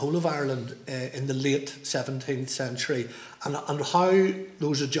the whole of Ireland in the late 17th century, and how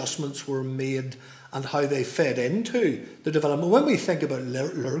those adjustments were made and how they fed into the development. When we think about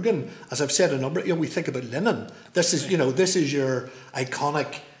Lurgan, as I've said a number, you know, we think about linen. This is, you know, this is your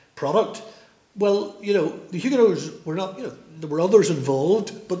iconic product. Well, you know, the Huguenots were not, you know, there were others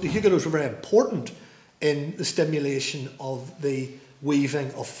involved, but the Huguenots were very important in the stimulation of the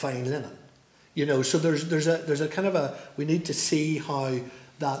weaving of fine linen. You know, so there's a kind of a, we need to see how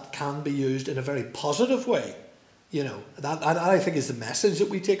that can be used in a very positive way. You know, that I think is the message that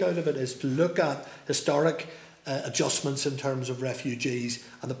we take out of it, is to look at historic adjustments in terms of refugees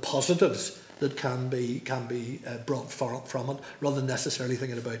and the positives that can be brought from it, rather than necessarily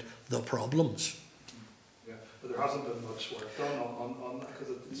thinking about the problems. Yeah, but there hasn't been much work done on that,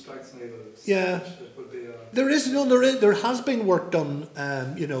 because it strikes me that it's, it would be a... There has been work done,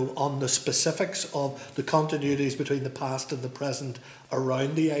 you know, on the specifics of the continuities between the past and the present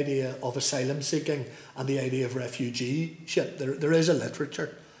around the idea of asylum seeking and the idea of refugeeship. There is a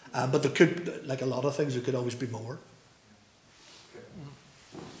literature, but there could, like a lot of things, there could always be more.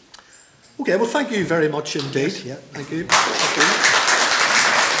 Okay, well, thank you very much indeed. Yes, yeah. Thank you. Thank you.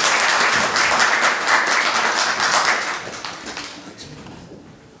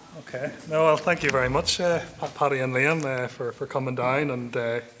 Okay. No, well, thank you very much, Paddy and Liam, for coming down,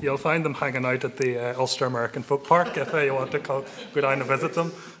 and you'll find them hanging out at the Ulster American Folk Park if you want to go down and visit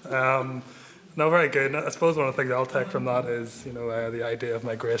them. No, very good. I suppose one of the things I'll take from that is, you know, the idea of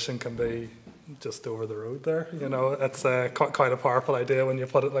migration can be just over the road there. You know, it's quite a powerful idea when you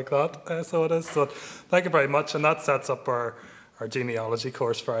put it like that. So it is. So thank you very much, and that sets up our genealogy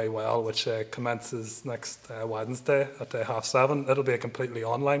course very well, which commences next Wednesday at 7:30. It'll be a completely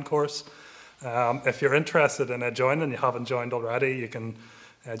online course. If you're interested in joining and you haven't joined already, you can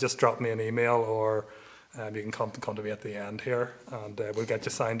just drop me an email, or you can come to me at the end here, and we'll get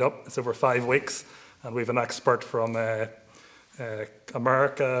you signed up. It's over 5 weeks, and we have an expert from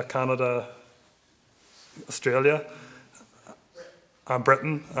America, Canada, Australia, and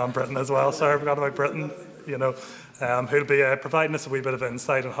Britain. And Britain as well. Sorry, I forgot about Britain. you know, who'll be providing us a wee bit of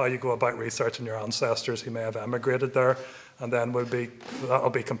insight on how you go about researching your ancestors who may have emigrated there. And then that'll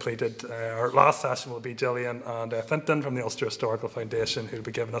be completed. Our last session will be Gillian and Fintan from the Ulster Historical Foundation, who'll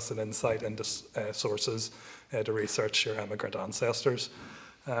be giving us an insight into sources to research your emigrant ancestors.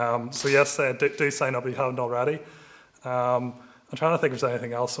 So yes, do sign up if you haven't already. I'm trying to think if there's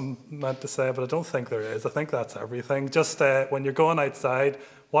anything else I'm meant to say, but I don't think there is. I think that's everything. Just when you're going outside,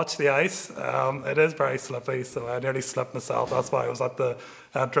 watch the ice. It is very slippy, so I nearly slipped myself. That's why I was at the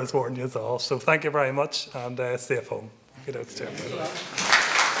entrance warning you all. So thank you very much, and stay at home. You know,